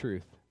practice the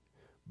truth.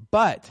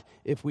 But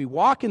if we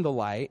walk in the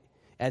light,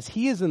 as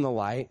he is in the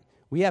light,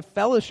 we have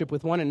fellowship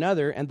with one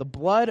another, and the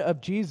blood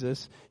of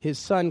Jesus, his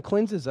son,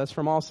 cleanses us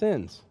from all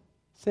sin.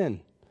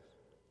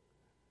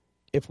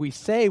 If we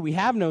say we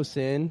have no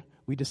sin,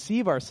 we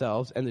deceive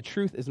ourselves, and the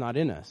truth is not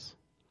in us.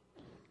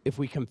 If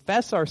we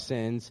confess our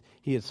sins,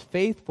 he is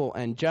faithful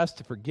and just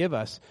to forgive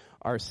us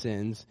our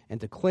sins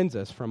and to cleanse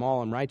us from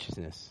all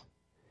unrighteousness.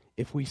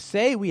 If we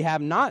say we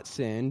have not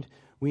sinned,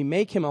 we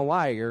make him a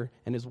liar,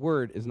 and his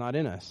word is not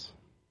in us.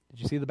 Did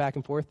you see the back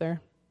and forth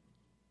there?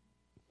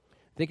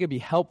 I think it'd be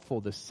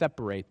helpful to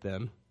separate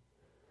them.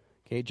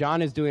 Okay,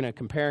 John is doing a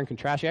compare and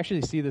contrast. You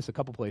actually see this a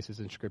couple places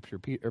in Scripture.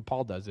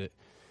 Paul does it.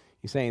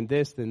 He's saying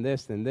this, then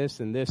this, then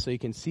this, and this, so you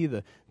can see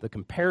the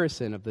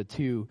comparison of the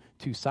two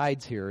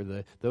sides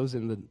here, those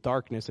in the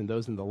darkness and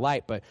those in the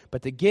light.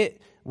 But to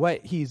get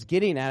what he's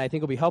getting at, I think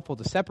it'll be helpful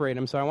to separate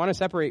them. So I want to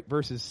separate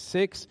verses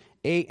 6,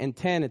 8, and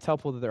 10. It's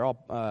helpful that they're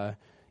all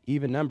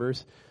even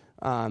numbers.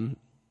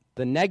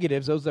 The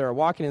negatives, those that are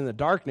walking in the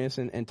darkness,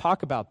 and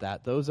talk about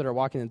that, those that are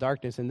walking in the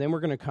darkness. And then we're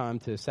going to come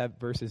to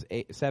verses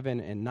 7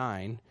 and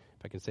 9,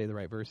 if I can say the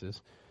right verses,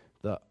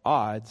 the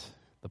odds,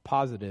 the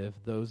positive,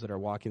 those that are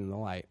walking in the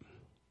light.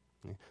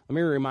 Let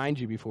me remind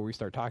you before we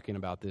start talking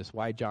about this,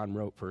 why John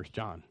wrote 1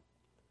 John.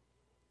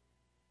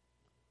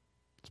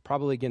 It's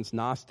probably against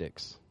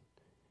Gnostics.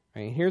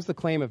 Right? Here's the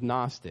claim of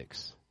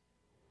Gnostics.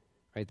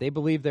 Right? They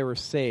believed they were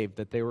saved,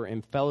 that they were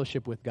in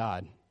fellowship with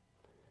God.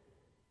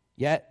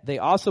 Yet they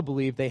also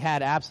believed they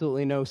had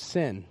absolutely no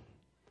sin,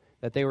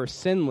 that they were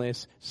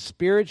sinless,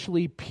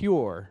 spiritually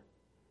pure.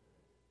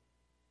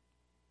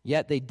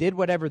 Yet they did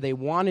whatever they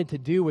wanted to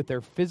do with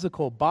their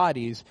physical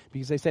bodies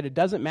because they said it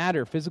doesn't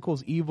matter. Physical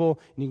is evil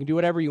and you can do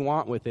whatever you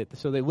want with it.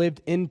 So they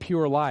lived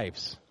impure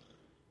lives.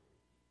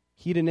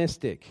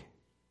 Hedonistic.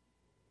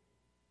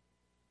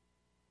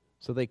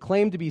 So they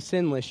claimed to be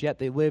sinless, yet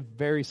they lived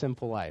very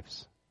sinful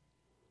lives.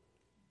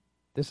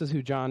 This is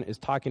who John is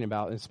talking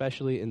about,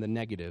 especially in the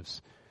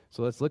negatives.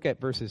 So let's look at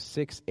verses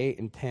 6, 8,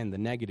 and 10, the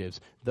negatives.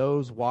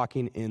 Those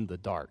walking in the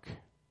dark.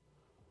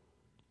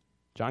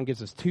 John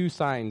gives us two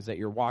signs that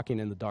you're walking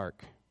in the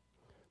dark.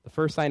 The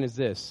first sign is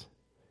this,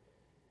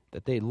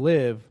 that they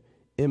live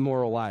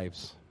immoral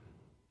lives.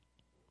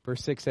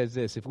 Verse 6 says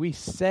this, if we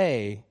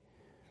say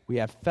we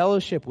have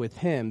fellowship with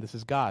him, this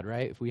is God,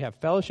 right? If we have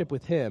fellowship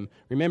with him,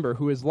 remember,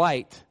 who is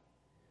light,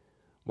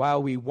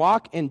 while we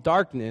walk in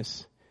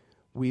darkness,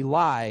 we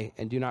lie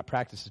and do not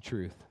practice the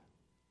truth.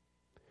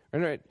 All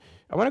right,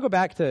 I want to go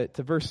back to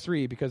verse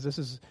 3 because this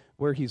is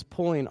where he's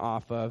pulling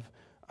off of.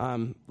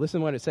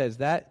 Listen to what it says.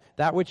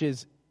 That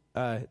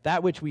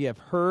which we have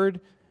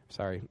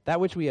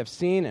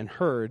seen and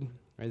heard,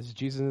 right, this is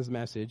Jesus'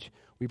 message,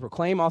 we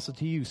proclaim also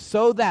to you,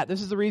 so that,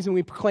 this is the reason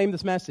we proclaim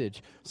this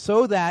message,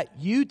 so that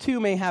you too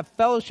may have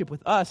fellowship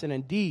with us, and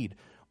indeed,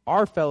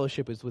 our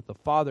fellowship is with the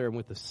Father and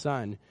with the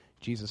Son,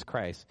 Jesus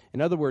Christ.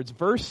 In other words,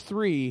 verse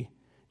 3,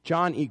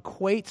 John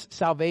equates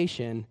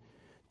salvation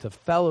to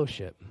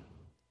fellowship,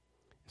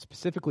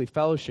 specifically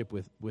fellowship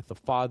with the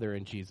Father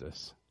and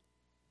Jesus.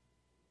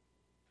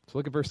 So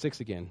look at verse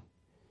 6 again.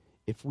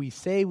 If we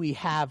say we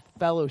have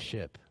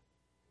fellowship,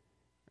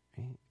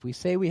 right? If we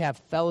say we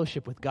have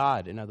fellowship with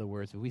God, in other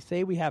words, if we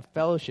say we have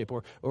fellowship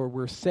or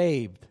we're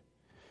saved,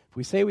 if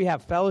we say we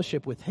have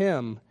fellowship with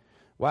him,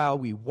 while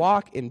we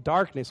walk in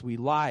darkness, we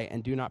lie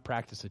and do not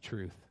practice the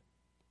truth.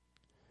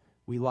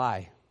 We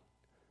lie.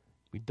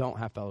 We don't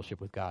have fellowship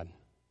with God.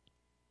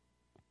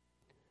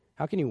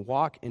 How can you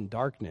walk in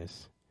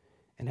darkness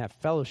and have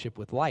fellowship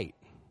with light?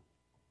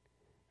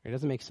 It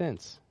doesn't make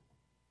sense.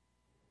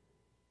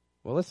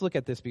 Well, let's look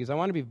at this because I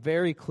want to be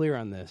very clear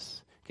on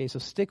this. Okay, so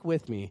stick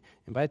with me.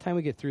 And by the time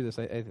we get through this,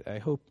 I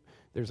hope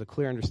there's a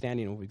clear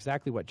understanding of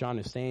exactly what John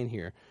is saying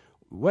here.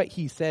 What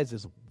he says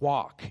is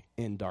walk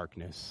in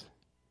darkness.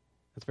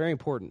 That's very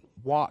important.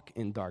 Walk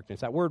in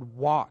darkness. That word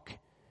walk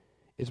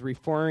is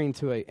referring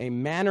to a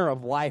manner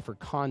of life or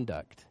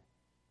conduct.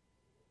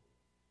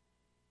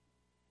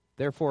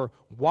 Therefore,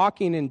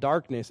 walking in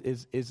darkness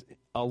is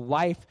a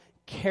life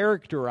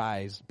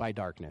characterized by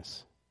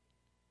darkness.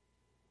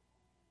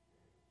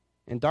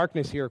 And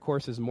darkness here, of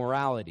course, is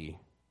morality.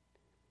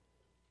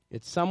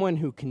 It's someone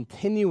who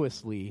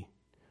continuously,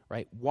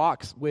 right,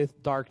 walks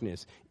with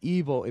darkness,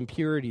 evil,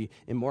 impurity,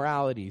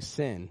 immorality,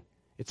 sin.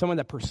 It's someone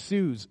that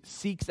pursues,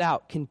 seeks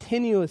out,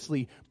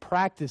 continuously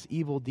practice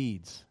evil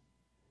deeds.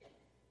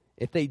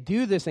 If they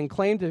do this and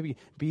claim to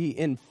be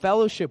in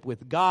fellowship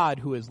with God,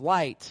 who is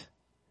light,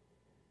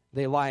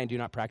 they lie and do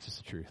not practice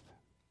the truth.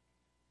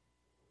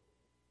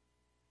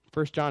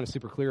 1 John is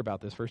super clear about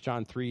this. 1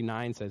 John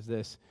 3:9 says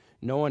this,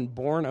 no one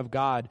born of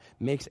God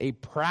makes a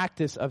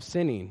practice of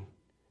sinning,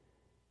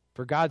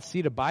 for God's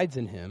seed abides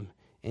in him,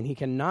 and he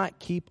cannot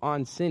keep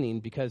on sinning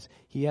because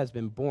he has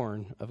been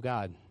born of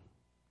God.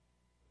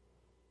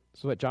 This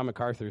is what John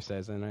MacArthur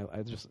says, and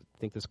I just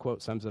think this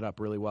quote sums it up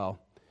really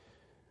well.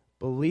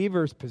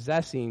 Believers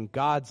possessing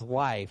God's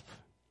life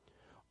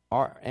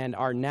are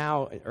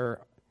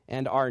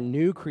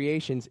new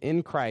creations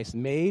in Christ,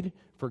 made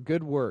for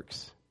good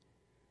works,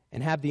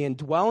 and have the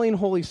indwelling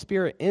Holy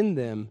Spirit in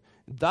them.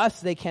 Thus,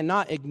 they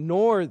cannot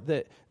ignore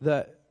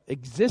the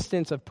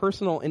existence of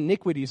personal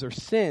iniquities or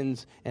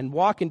sins and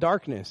walk in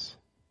darkness.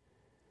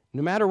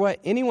 No matter what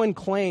anyone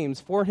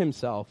claims for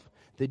himself,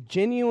 the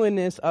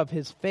genuineness of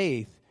his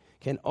faith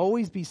can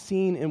always be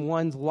seen in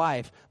one's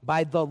life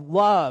by the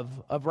love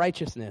of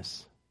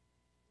righteousness.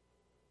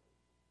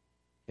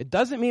 It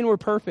doesn't mean we're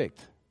perfect.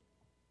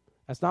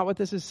 That's not what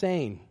this is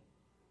saying.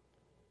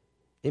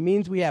 It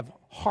means we have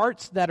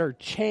hearts that are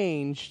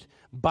changed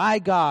by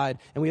God,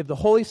 and we have the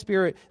Holy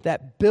Spirit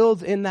that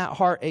builds in that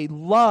heart a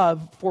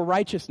love for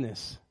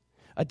righteousness,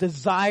 a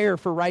desire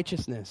for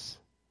righteousness.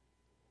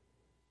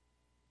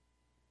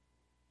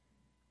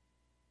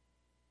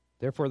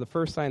 Therefore, the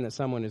first sign that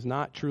someone is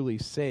not truly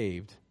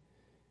saved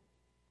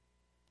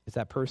is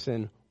that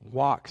person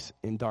walks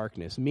in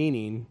darkness,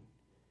 meaning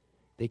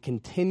they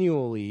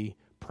continually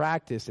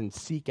practice and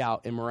seek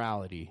out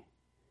immorality.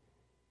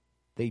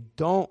 They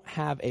don't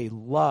have a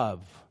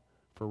love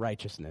for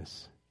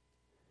righteousness.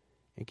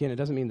 Again, it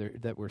doesn't mean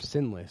that we're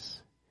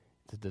sinless.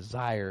 It's a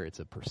desire. It's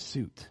a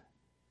pursuit.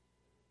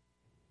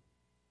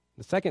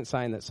 The second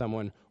sign that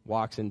someone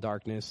walks in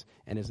darkness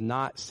and is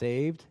not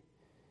saved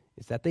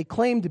is that they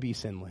claim to be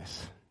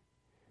sinless.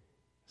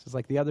 This is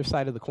like the other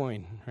side of the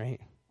coin, right?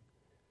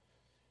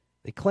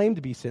 They claim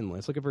to be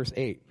sinless. Look at verse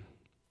 8.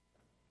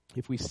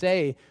 If we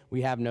say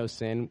we have no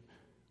sin,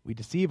 we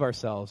deceive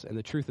ourselves, and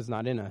the truth is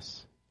not in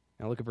us.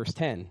 Now look at verse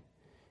 10.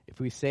 If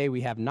we say we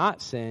have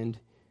not sinned,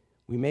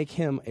 we make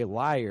him a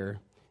liar,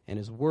 and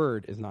his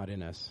word is not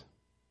in us.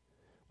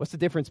 What's the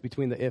difference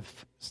between the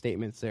if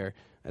statements there?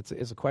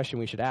 That's a question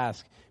we should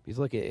ask, because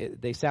look,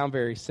 they sound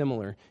very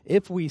similar.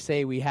 If we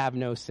say we have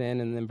no sin,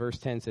 and then verse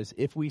 10 says,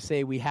 if we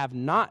say we have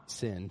not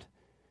sinned,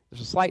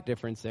 there's a slight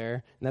difference there,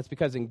 and that's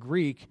because in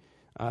Greek,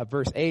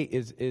 verse 8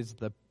 is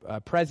the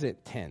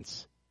present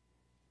tense.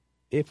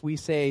 If we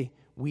say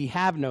we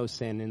have no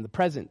sin in the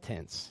present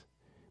tense,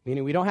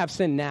 meaning we don't have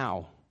sin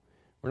now.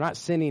 We're not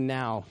sinning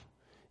now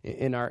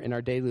in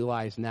our daily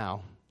lives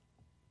now.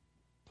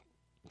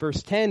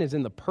 Verse 10 is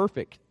in the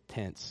perfect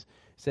tense.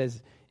 It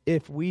says,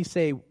 if we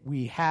say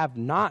we have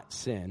not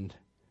sinned,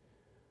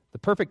 the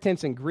perfect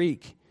tense in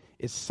Greek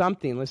is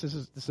something, this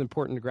is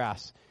important to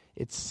grasp,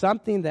 it's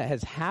something that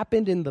has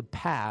happened in the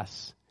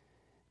past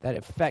that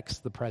affects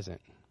the present.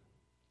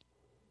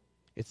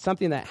 It's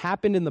something that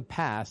happened in the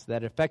past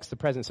that affects the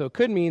present. So it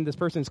could mean this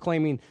person's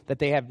claiming that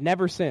they have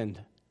never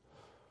sinned.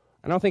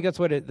 I don't think that's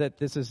what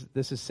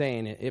this is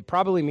saying. It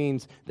probably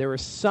means there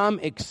was some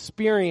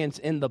experience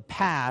in the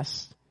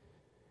past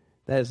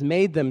that has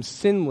made them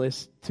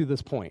sinless to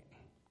this point.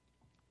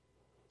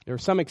 There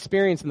was some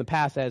experience in the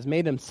past that has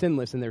made them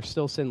sinless, and they're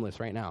still sinless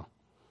right now.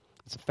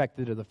 It's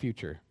affected to the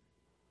future.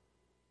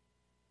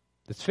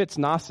 This fits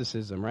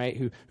Gnosticism, right?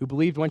 Who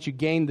believed once you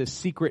gain the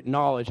secret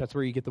knowledge, that's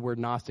where you get the word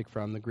Gnostic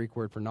from, the Greek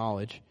word for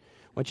knowledge.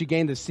 Once you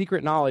gain the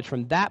secret knowledge,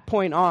 from that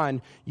point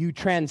on, you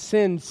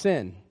transcend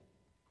sin.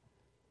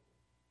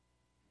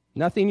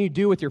 Nothing you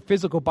do with your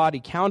physical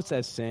body counts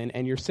as sin,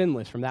 and you're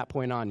sinless from that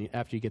point on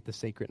after you get the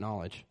sacred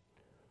knowledge.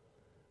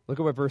 Look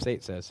at what verse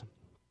 8 says.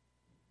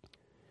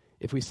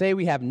 If we say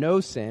we have no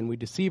sin, we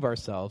deceive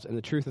ourselves, and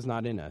the truth is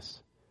not in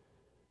us.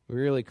 We're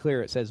really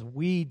clear. It says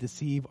we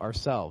deceive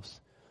ourselves.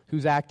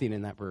 Who's acting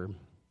in that verb?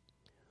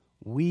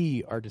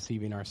 We are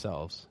deceiving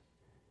ourselves.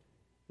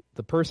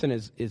 The person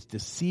is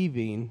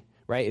deceiving,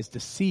 right? Is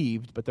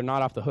deceived, but they're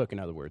not off the hook, in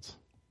other words.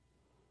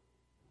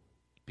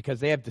 Because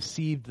they have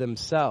deceived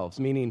themselves,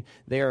 meaning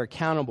they are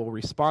accountable,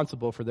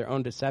 responsible for their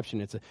own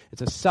deception.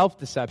 It's a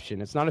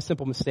self-deception. It's not a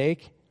simple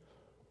mistake.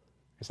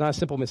 It's not a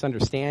simple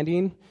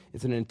misunderstanding.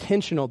 It's an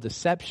intentional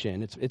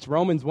deception. It's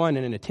Romans 1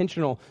 and an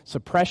intentional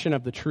suppression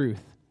of the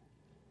truth.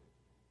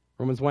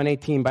 Romans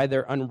 1:18, by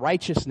their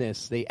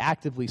unrighteousness, they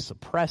actively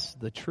suppress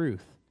the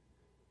truth.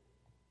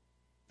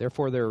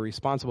 Therefore, they're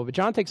responsible. But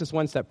John takes us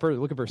one step further.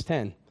 Look at verse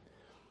 10.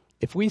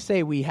 If we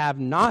say we have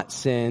not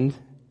sinned,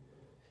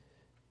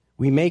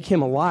 we make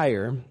him a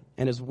liar,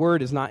 and his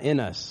word is not in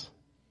us.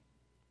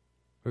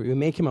 Or we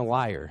make him a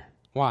liar.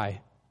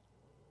 Why?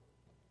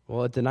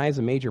 Well, it denies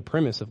a major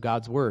premise of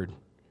God's word.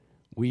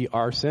 We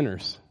are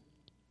sinners.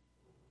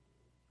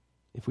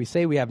 If we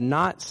say we have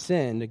not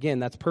sinned, again,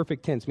 that's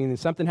perfect tense, meaning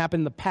something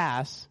happened in the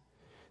past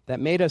that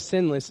made us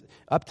sinless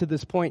up to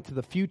this point to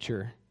the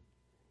future.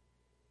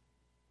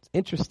 It's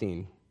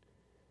interesting.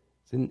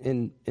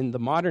 In the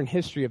modern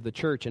history of the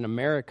church in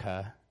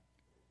America,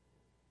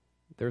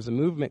 there's a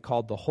movement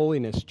called the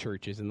holiness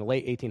churches in the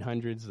late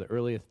 1800s, the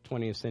early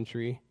 20th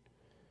century.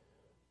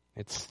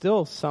 It's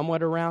still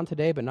somewhat around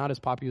today, but not as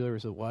popular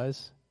as it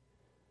was.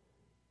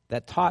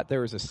 That taught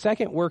there was a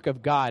second work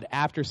of God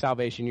after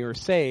salvation. You were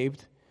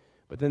saved,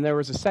 but then there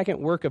was a second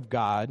work of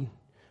God,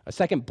 a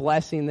second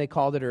blessing they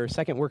called it, or a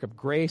second work of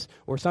grace,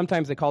 or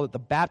sometimes they called it the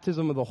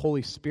baptism of the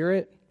Holy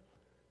Spirit.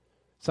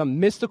 Some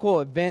mystical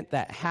event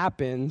that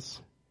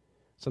happens,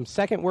 some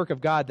second work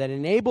of God that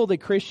enabled a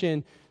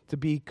Christian to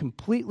be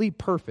completely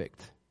perfect,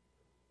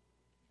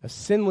 a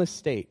sinless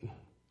state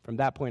from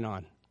that point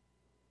on.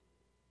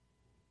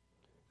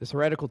 This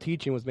heretical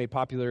teaching was made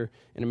popular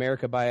in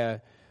America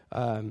by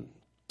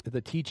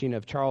the teaching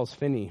of Charles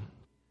Finney,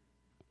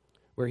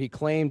 where he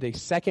claimed a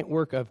second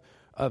work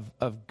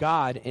of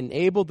God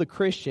enabled the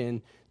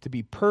Christian to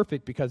be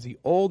perfect because the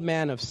old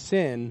man of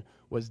sin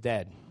was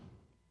dead.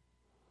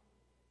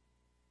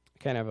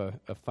 Kind of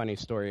a funny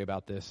story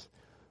about this.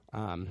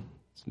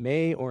 This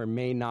may or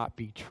may not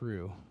be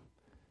true.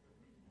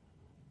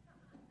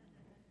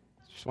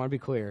 Just want to be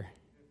clear.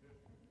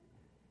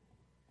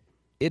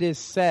 It is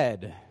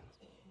said,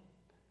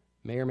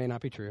 may or may not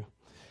be true,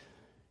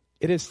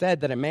 it is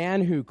said that a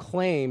man who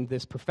claimed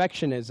this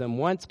perfectionism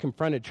once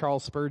confronted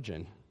Charles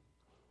Spurgeon,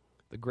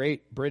 the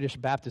great British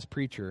Baptist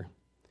preacher.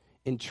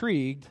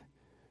 Intrigued,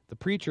 the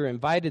preacher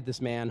invited this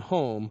man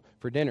home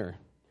for dinner.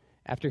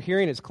 After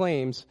hearing his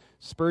claims,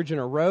 Spurgeon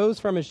arose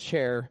from his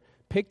chair,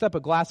 picked up a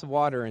glass of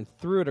water, and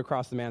threw it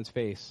across the man's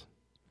face.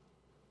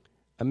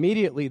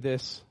 Immediately,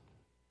 this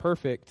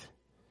perfect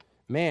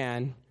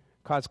man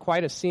caused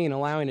quite a scene,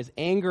 allowing his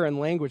anger and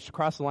language to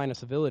cross the line of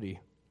civility.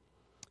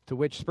 To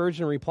which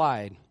Spurgeon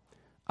replied,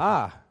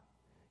 "Ah,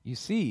 you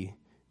see,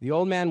 the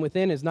old man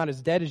within is not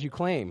as dead as you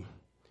claim.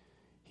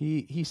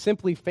 He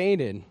simply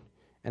fainted,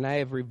 and I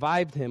have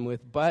revived him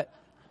with but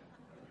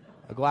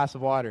a glass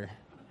of water.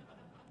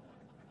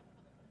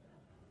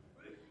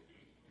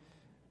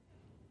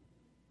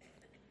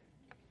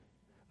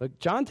 Look,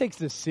 John takes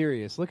this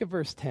serious. Look at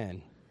verse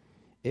 10.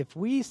 If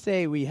we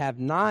say we have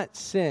not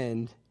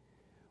sinned,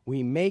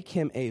 we make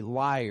him a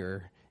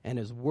liar, and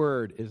his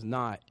word is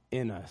not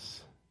in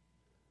us.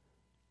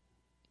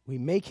 We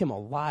make him a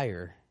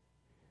liar.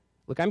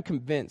 Look, I'm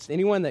convinced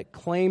anyone that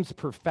claims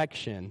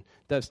perfection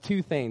does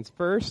two things.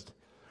 First,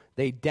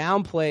 they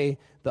downplay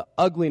the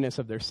ugliness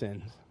of their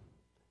sins,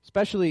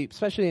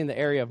 especially in the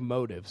area of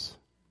motives.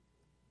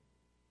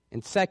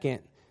 And second,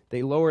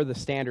 they lower the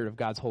standard of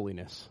God's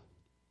holiness.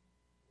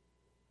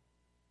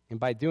 And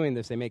by doing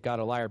this, they make God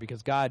a liar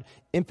because God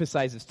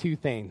emphasizes two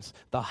things: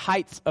 the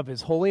heights of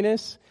his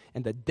holiness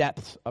and the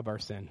depths of our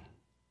sin.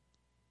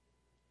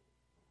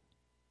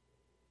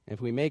 If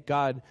we make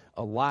God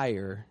a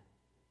liar,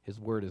 his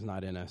word is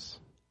not in us.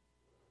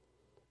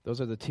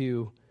 Those are the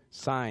two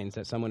signs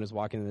that someone is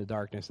walking in the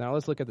darkness. Now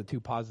let's look at the two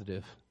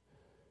positive,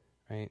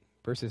 right?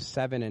 Verses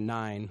 7 and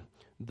 9.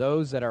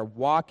 Those that are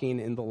walking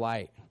in the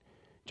light.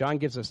 John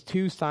gives us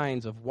two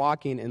signs of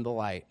walking in the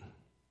light.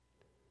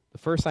 The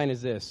first sign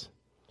is this: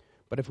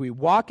 but if we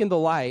walk in the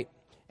light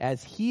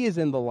as he is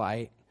in the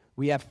light,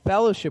 we have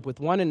fellowship with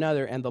one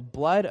another, and the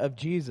blood of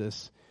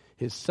Jesus,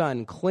 his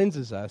son,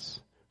 cleanses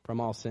us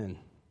from all sin.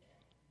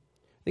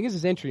 I think this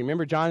is interesting.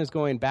 Remember, John is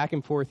going back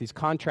and forth. He's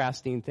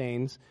contrasting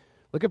things.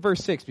 Look at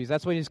verse 6, because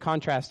that's what he's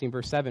contrasting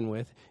verse 7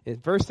 with. In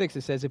verse 6,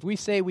 it says, if we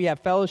say we have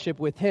fellowship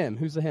with him,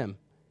 who's the him?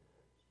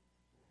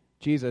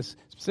 Jesus,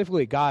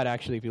 specifically God,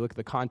 actually, if you look at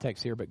the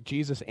context here, but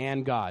Jesus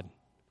and God.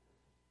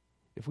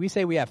 If we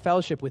say we have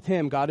fellowship with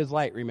him, God is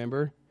light,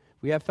 remember?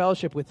 If we have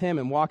fellowship with him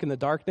and walk in the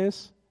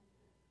darkness,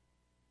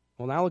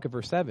 well, now look at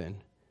verse 7.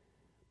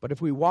 But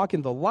if we walk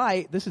in the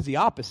light, this is the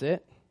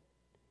opposite.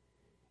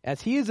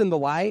 As he is in the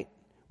light,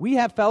 we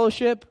have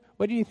fellowship.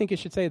 What do you think it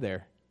should say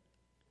there?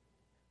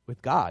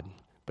 With God.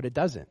 But it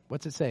doesn't.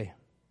 What's it say?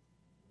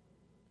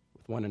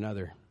 With one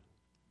another.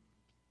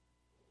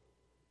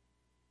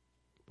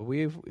 But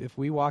if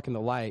we walk in the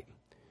light,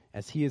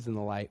 as he is in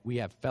the light, we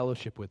have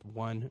fellowship with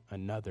one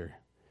another.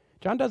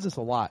 John does this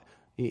a lot.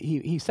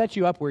 He sets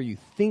you up where you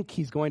think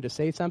he's going to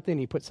say something, and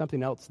he puts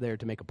something else there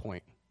to make a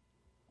point.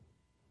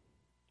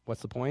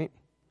 What's the point?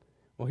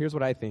 Well, here's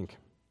what I think.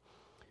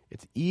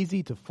 It's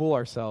easy to fool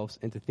ourselves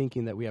into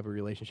thinking that we have a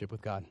relationship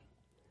with God.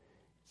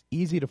 It's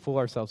easy to fool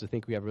ourselves to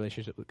think we have a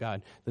relationship with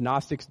God. The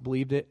Gnostics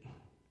believed it.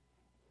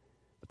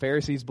 The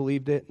Pharisees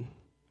believed it,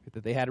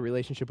 that they had a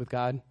relationship with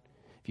God.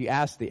 If you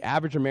ask the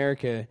average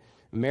American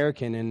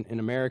in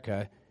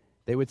America,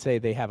 they would say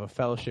they have a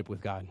fellowship with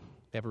God.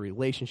 They have a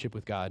relationship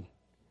with God.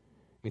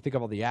 When you think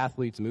of all the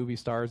athletes, movie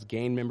stars,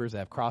 gang members that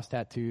have cross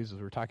tattoos, as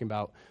we're talking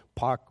about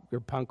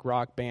punk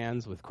rock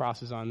bands with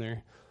crosses on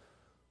there,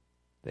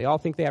 they all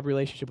think they have a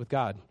relationship with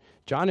God.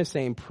 John is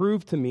saying,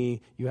 prove to me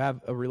you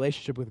have a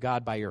relationship with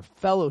God by your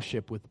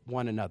fellowship with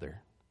one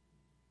another.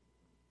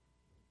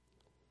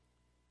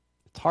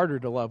 It's harder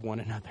to love one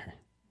another.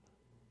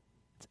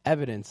 It's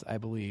evidence, I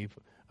believe,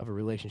 of a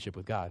relationship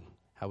with God,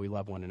 how we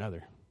love one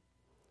another.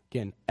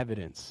 Again,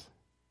 evidence.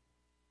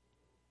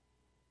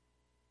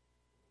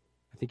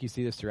 I think you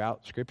see this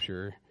throughout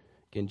Scripture.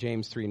 Again,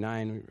 James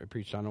 3:9, I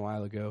preached on a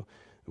while ago.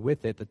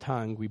 With it, the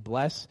tongue, we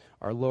bless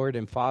our Lord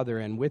and Father,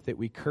 and with it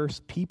we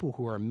curse people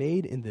who are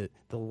made in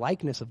the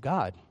likeness of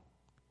God.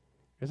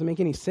 It doesn't make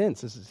any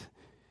sense.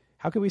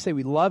 How can we say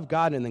we love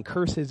God and then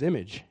curse his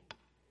image?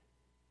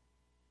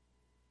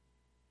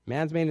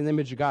 Man's made in the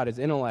image of God, his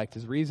intellect,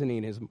 his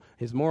reasoning,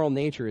 his moral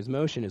nature, his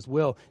motion, his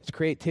will, his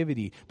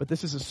creativity. But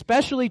this is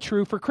especially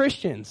true for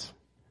Christians.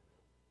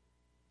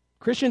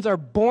 Christians are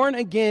born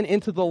again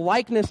into the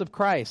likeness of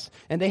Christ,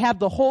 and they have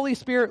the Holy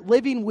Spirit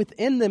living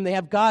within them. They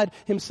have God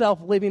himself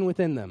living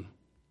within them.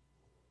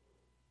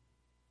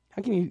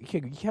 How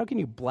can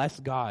you bless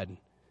God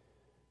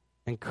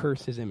and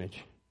curse his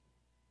image?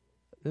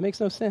 That makes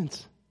no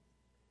sense.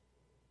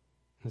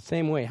 In the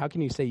same way, how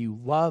can you say you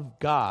love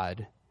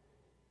God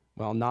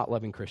while not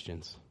loving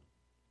Christians?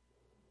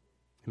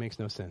 It makes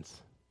no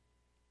sense.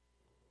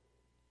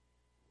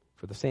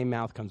 For the same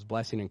mouth comes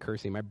blessing and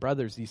cursing. My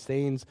brothers, these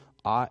things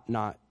ought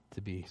not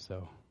to be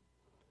so.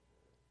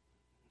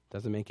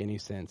 Doesn't make any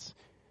sense.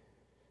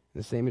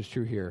 And the same is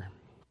true here.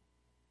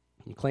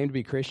 You claim to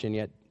be Christian,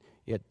 yet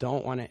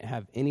don't want to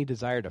have any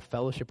desire to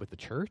fellowship with the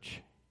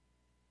church?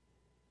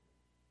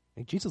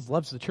 Like, Jesus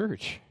loves the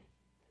church.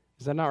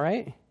 Is that not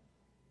right?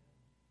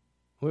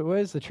 What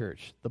is the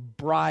church? The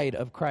bride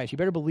of Christ. You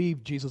better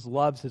believe Jesus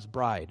loves his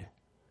bride.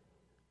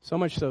 So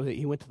much so that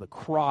he went to the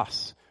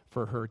cross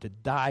for her, to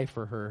die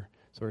for her,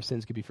 so her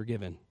sins could be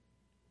forgiven.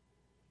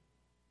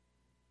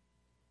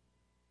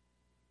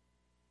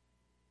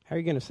 How are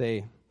you going to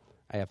say,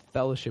 I have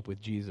fellowship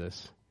with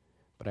Jesus,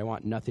 but I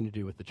want nothing to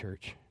do with the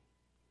church?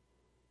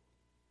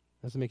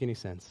 Doesn't make any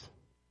sense.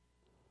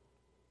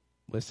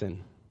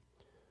 Listen,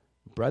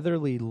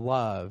 brotherly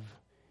love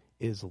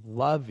is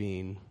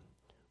loving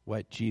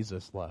what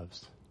Jesus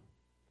loves.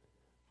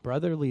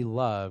 Brotherly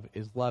love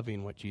is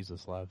loving what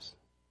Jesus loves.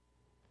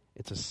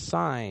 It's a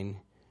sign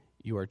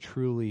you are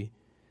truly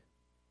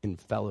in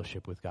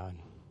fellowship with God.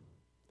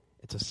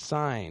 It's a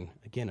sign,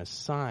 again, a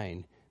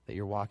sign that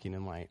you're walking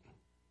in light.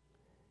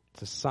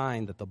 It's a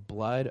sign that the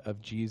blood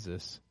of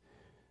Jesus,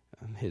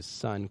 his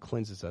Son,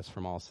 cleanses us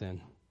from all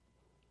sin.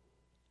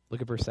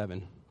 Look at verse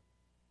 7.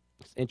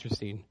 It's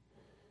interesting.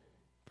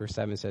 Verse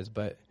 7 says,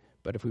 But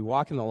if we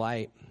walk in the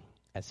light,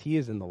 as he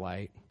is in the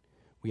light,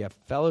 we have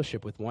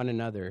fellowship with one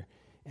another,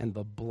 and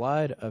the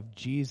blood of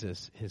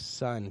Jesus, his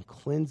Son,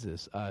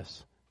 cleanses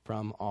us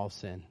from all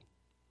sin.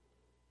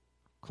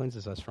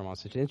 Cleanses us from all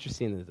sin. It's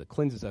interesting that the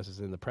cleanses us is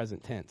in the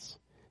present tense.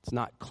 It's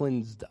not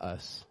cleansed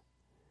us,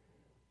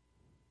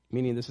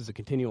 meaning this is a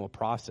continual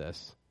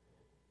process.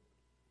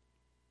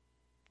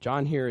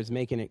 John here is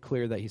making it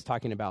clear that he's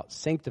talking about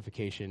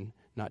sanctification,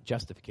 not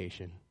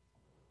justification.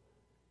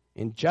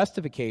 In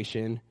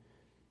justification,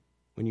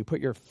 when you put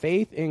your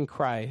faith in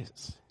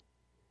Christ,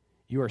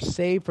 you are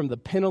saved from the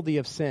penalty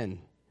of sin.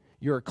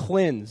 You are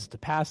cleansed,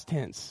 past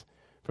tense,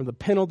 from the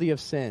penalty of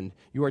sin.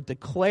 You are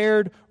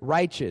declared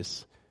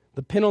righteous.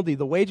 The penalty,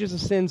 the wages of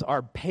sins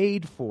are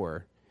paid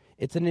for.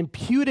 It's an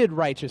imputed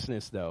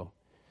righteousness, though.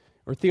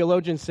 Or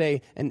theologians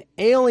say an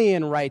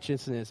alien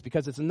righteousness,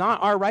 because it's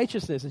not our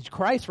righteousness, it's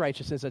Christ's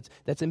righteousness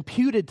that's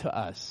imputed to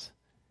us.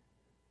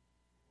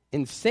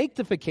 In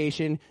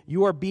sanctification,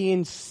 you are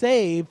being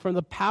saved from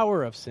the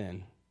power of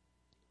sin.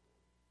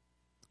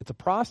 It's a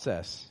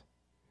process.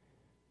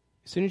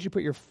 As soon as you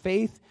put your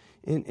faith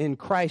in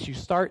Christ, you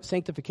start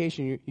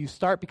sanctification. You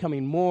start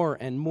becoming more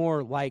and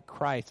more like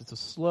Christ. It's a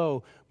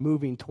slow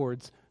moving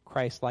towards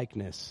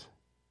Christ-likeness.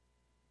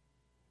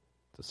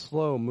 It's a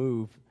slow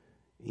move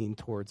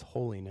towards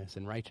holiness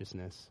and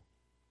righteousness.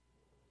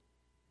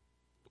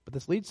 But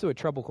this leads to a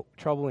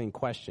troubling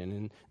question,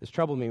 and this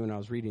troubled me when I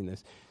was reading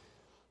this.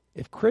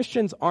 If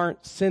Christians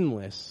aren't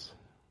sinless,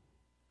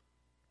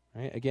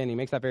 right? Again, he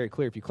makes that very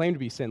clear. If you claim to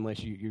be sinless,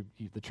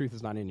 the truth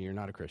is not in you. You're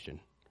not a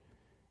Christian.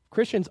 If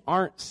Christians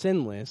aren't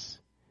sinless,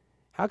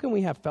 how can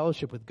we have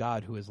fellowship with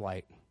God who is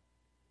light,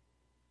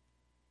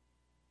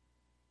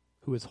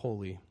 who is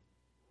holy?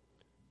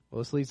 Well,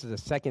 this leads to the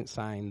second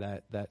sign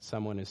that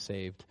someone is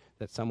saved,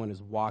 that someone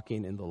is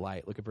walking in the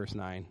light. Look at verse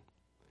 9.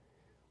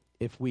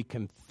 If we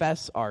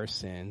confess our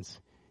sins,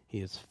 he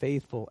is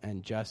faithful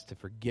and just to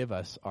forgive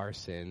us our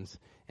sins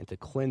and to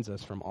cleanse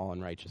us from all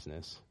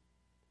unrighteousness.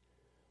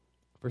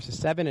 Verses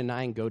 7 and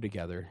 9 go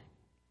together.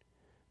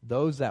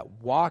 Those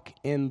that walk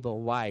in the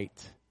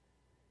light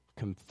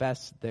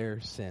confess their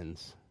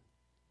sins.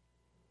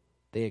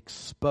 They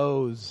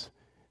expose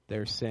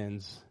their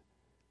sins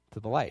to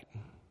the light.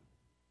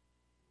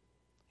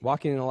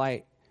 Walking in the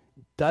light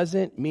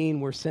doesn't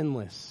mean we're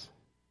sinless.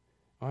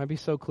 I want to be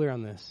so clear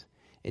on this.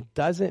 It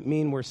doesn't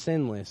mean we're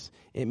sinless.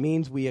 It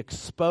means we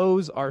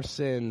expose our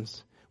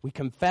sins. We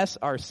confess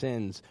our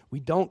sins. We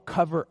don't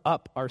cover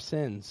up our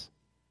sins.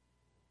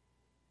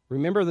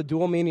 Remember the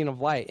dual meaning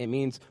of light. It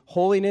means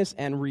holiness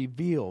and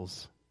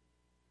reveals.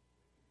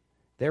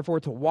 Therefore,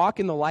 to walk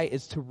in the light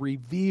is to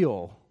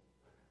reveal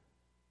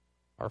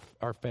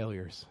our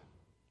failures.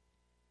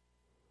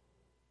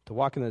 To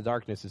walk in the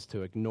darkness is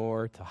to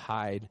ignore, to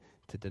hide,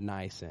 to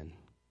deny sin.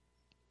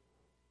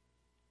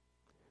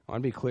 I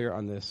want to be clear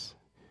on this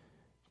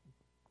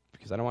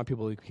because I don't want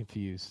people to be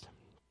confused.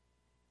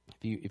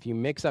 If you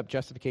mix up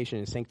justification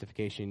and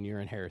sanctification, you're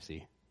in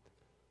heresy.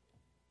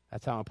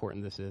 That's how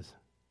important this is.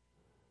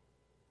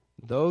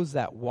 Those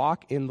that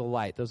walk in the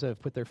light, those that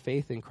have put their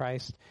faith in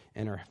Christ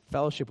and are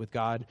fellowship with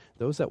God,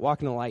 those that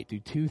walk in the light do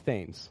two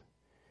things.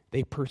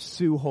 They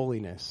pursue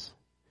holiness.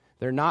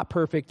 They're not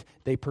perfect.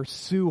 They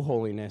pursue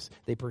holiness.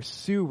 They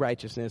pursue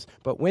righteousness.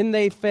 But when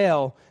they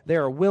fail, they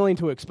are willing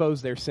to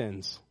expose their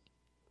sins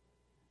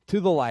to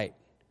the light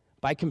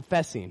by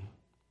confessing.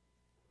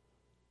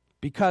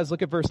 Because,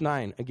 look at verse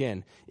 9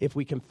 again. If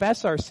we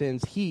confess our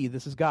sins,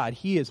 this is God,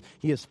 He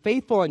is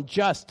faithful and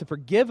just to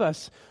forgive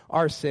us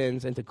our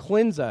sins and to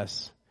cleanse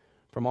us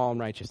from all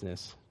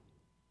unrighteousness.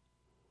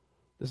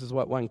 This is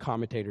what one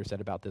commentator said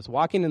about this.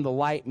 Walking in the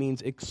light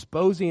means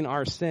exposing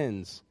our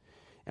sins.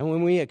 And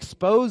when we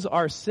expose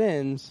our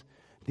sins,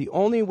 the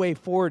only way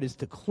forward is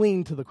to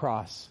cling to the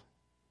cross.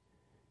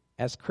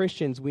 As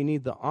Christians, we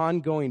need the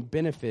ongoing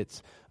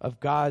benefits of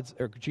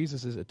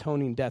Jesus'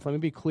 atoning death. Let me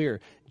be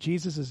clear.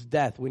 Jesus'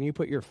 death, when you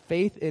put your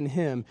faith in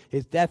Him,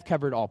 His death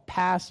covered all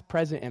past,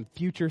 present, and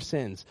future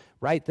sins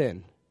right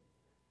then.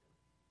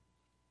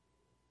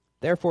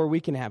 Therefore,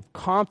 we can have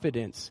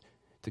confidence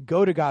to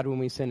go to God when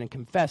we sin and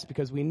confess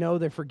because we know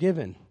they're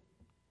forgiven.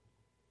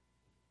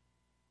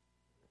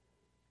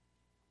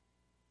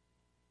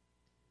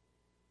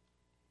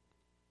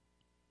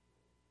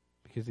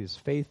 Because He is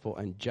faithful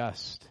and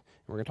just.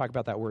 We're going to talk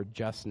about that word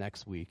just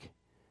next week.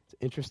 It's an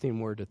interesting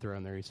word to throw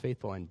in there. He's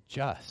faithful and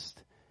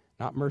just,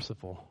 not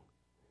merciful.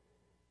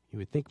 You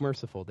would think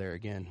merciful there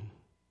again.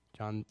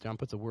 John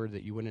puts a word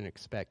that you wouldn't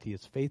expect. He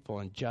is faithful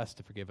and just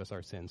to forgive us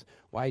our sins.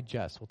 Why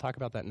just? We'll talk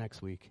about that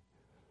next week.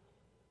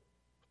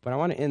 But I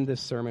want to end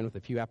this sermon with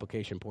a few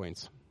application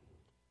points.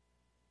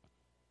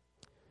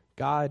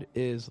 God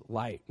is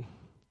light.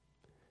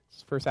 It's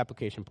the first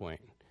application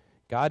point.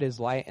 God is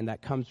light, and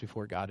that comes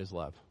before God is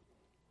love.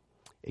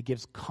 It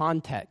gives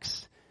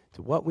context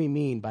to what we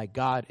mean by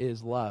God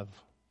is love.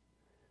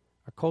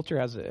 Our culture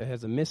has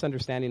a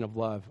misunderstanding of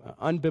love,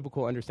 an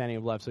unbiblical understanding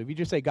of love. So if you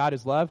just say God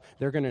is love,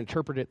 they're going to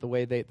interpret it the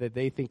way that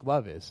they think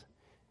love is.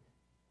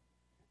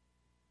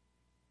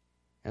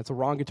 And it's a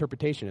wrong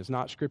interpretation. It's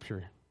not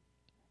Scripture.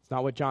 It's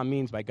not what John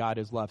means by God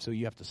is love. So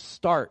you have to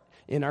start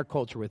in our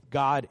culture with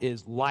God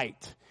is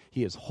light.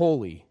 He is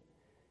holy.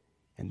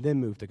 And then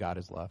move to God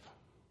is love.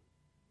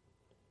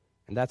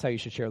 And that's how you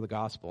should share the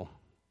gospel.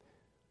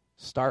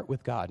 Start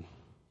with God.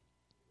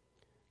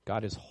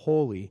 God is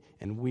holy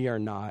and we are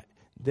not.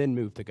 Then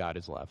move to God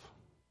is love.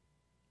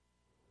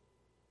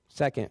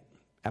 Second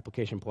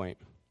application point.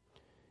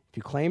 If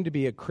you claim to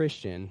be a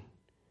Christian,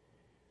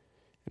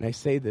 and I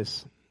say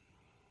this,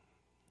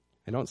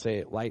 I don't say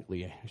it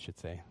lightly, I should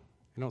say.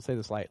 I don't say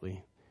this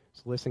lightly.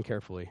 So listen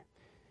carefully.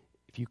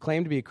 If you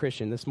claim to be a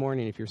Christian this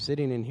morning, if you're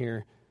sitting in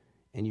here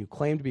and you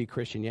claim to be a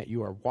Christian, yet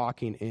you are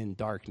walking in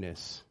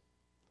darkness,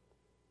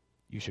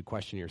 you should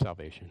question your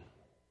salvation.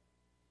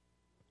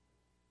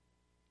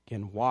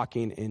 Again,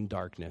 walking in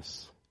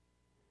darkness.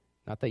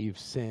 Not that you've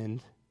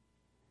sinned,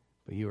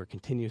 but you are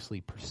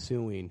continuously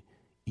pursuing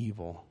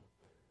evil,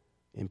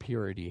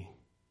 impurity.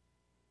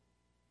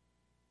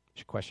 You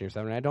should question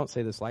yourself. And I don't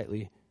say this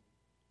lightly.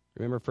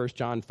 Remember 1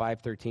 John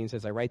 5:13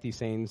 says, I write these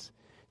things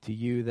to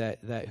you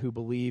that who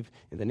believe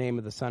in the name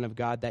of the Son of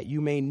God, that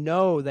you may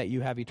know that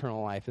you have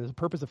eternal life. And the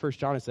purpose of 1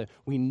 John is that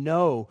we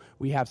know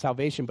we have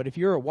salvation. But if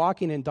you're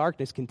walking in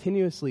darkness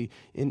continuously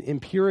in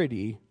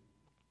impurity,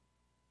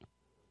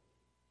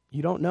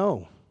 you don't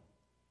know.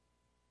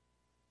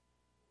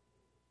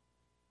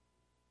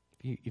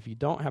 If you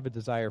don't have a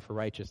desire for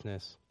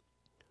righteousness,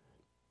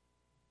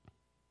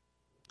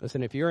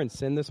 listen, if you're in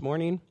sin this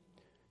morning,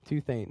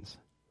 two things.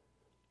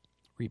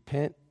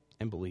 Repent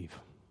and believe.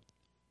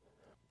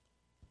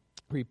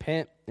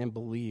 Repent and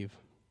believe.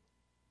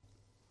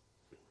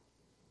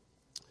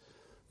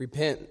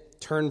 Repent,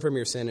 turn from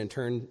your sin and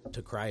turn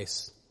to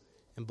Christ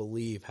and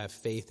believe, have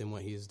faith in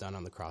what he has done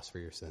on the cross for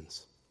your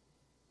sins.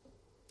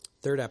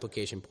 Third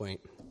application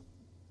point.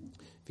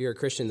 If you're a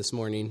Christian this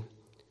morning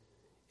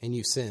and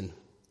you sin,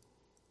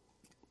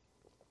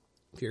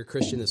 if you're a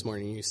Christian this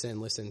morning and you sin,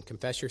 listen,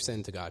 confess your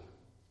sin to God.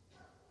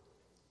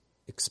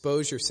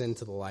 Expose your sin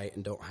to the light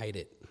and don't hide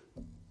it.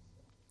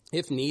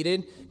 If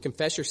needed,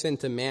 confess your sin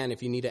to man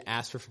if you need to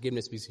ask for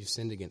forgiveness because you've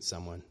sinned against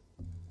someone.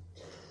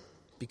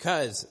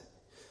 Because,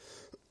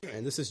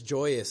 and this is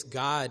joyous,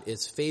 God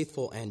is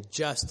faithful and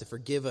just to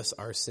forgive us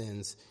our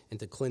sins and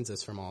to cleanse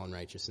us from all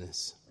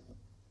unrighteousness.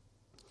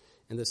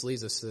 And this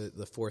leads us to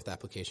the fourth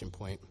application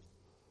point.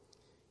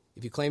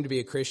 If you claim to be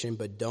a Christian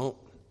but don't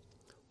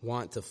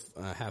want to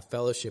have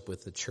fellowship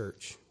with the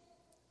church,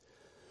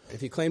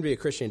 if you claim to be a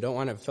Christian and don't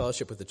want to have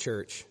fellowship with the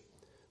church,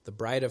 the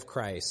bride of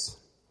Christ,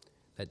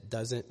 that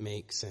doesn't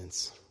make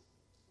sense.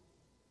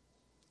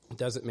 It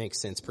doesn't make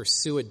sense.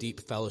 Pursue a deep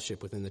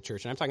fellowship within the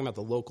church. And I'm talking about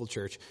the local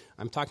church.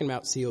 I'm talking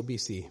about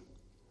COBC.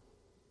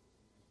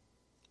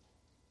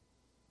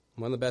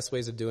 One of the best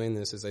ways of doing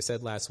this, as I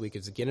said last week,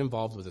 is to get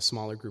involved with a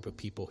smaller group of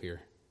people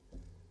here.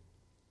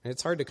 And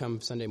it's hard to come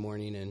Sunday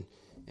morning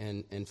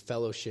and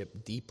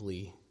fellowship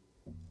deeply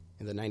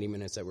in the 90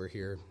 minutes that we're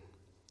here.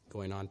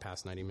 Going on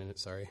past 90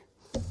 minutes, sorry.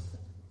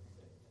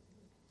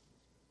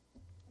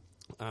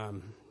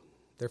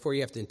 Therefore,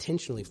 you have to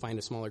intentionally find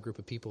a smaller group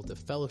of people to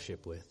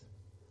fellowship with.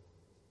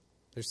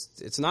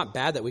 It's not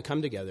bad that we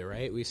come together,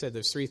 right? We said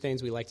there's three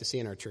things we like to see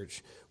in our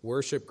church.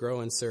 Worship, grow,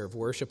 and serve.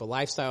 Worship, a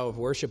lifestyle of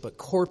worship, but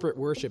corporate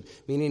worship,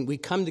 meaning we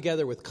come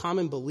together with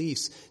common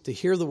beliefs to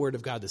hear the Word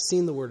of God, to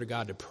sing the Word of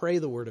God, to pray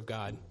the Word of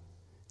God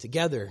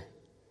together.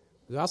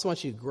 We also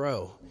want you to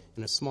grow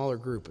in a smaller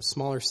group, a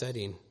smaller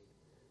setting,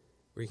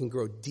 where you can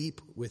grow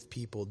deep with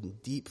people,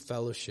 deep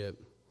fellowship.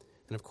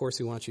 And of course,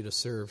 we want you to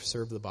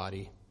serve the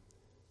body.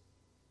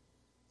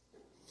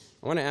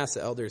 I want to ask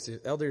the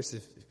elders,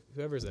 if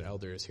whoever's an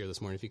elder is here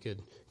this morning, if you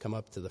could come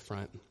up to the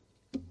front.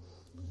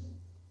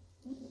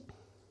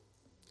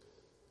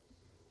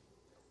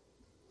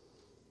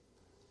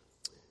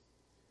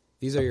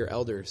 These are your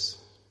elders.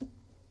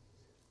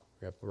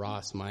 We have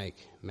Ross, Mike,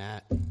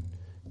 Matt,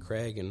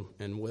 Craig,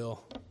 and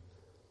Will.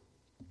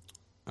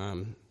 I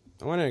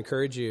want to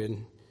encourage you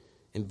and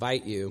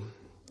invite you.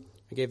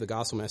 I gave the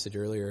gospel message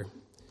earlier.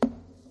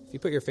 If you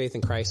put your faith in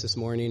Christ this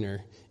morning,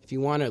 or if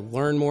you want to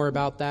learn more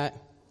about that,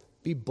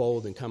 be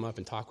bold and come up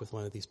and talk with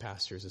one of these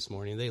pastors this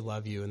morning. They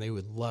love you, and they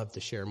would love to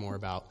share more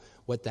about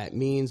what that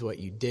means, what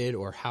you did,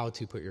 or how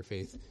to put your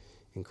faith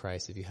in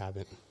Christ if you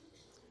haven't,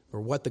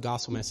 or what the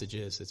gospel message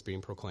is that's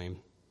being proclaimed.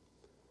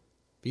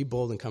 Be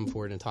bold and come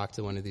forward and talk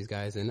to one of these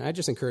guys. And I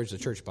just encourage the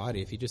church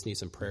body, if you just need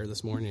some prayer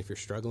this morning, if you're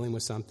struggling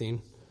with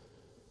something,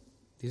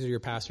 these are your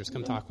pastors.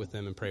 Come talk with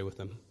them and pray with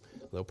them.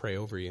 They'll pray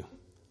over you.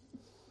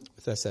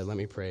 With that said, let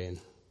me pray, and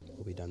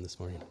we'll be done this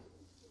morning.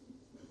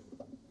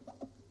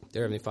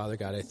 Dear Heavenly Father,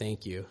 God, I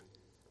thank you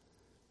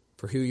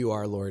for who you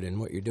are, Lord, and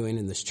what you're doing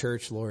in this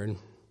church, Lord.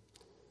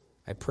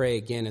 I pray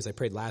again, as I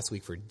prayed last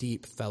week, for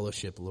deep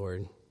fellowship,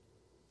 Lord.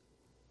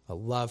 A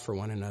love for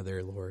one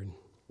another, Lord.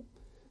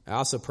 I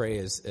also pray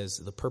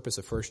as the purpose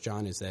of 1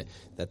 John is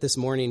that this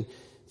morning,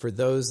 for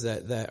those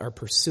that are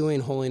pursuing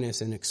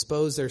holiness and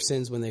expose their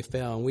sins when they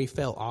fail, and we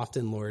fail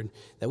often, Lord,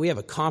 that we have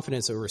a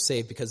confidence that we're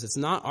saved because it's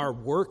not our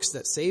works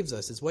that saves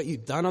us. It's what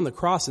you've done on the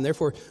cross, and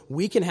therefore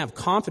we can have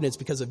confidence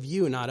because of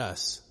you, not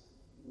us.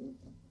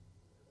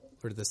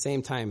 But at the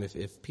same time,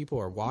 if people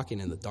are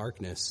walking in the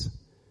darkness,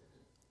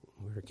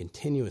 we're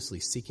continuously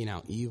seeking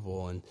out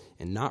evil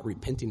and not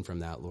repenting from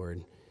that,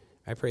 Lord,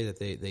 I pray that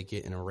they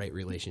get in a right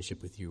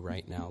relationship with you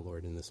right now,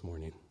 Lord, in this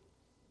morning.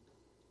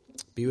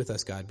 Be with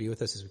us, God. Be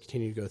with us as we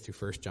continue to go through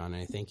 1 John.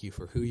 And I thank you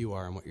for who you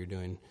are and what you're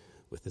doing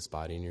with this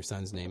body. In your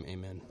Son's name,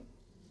 amen.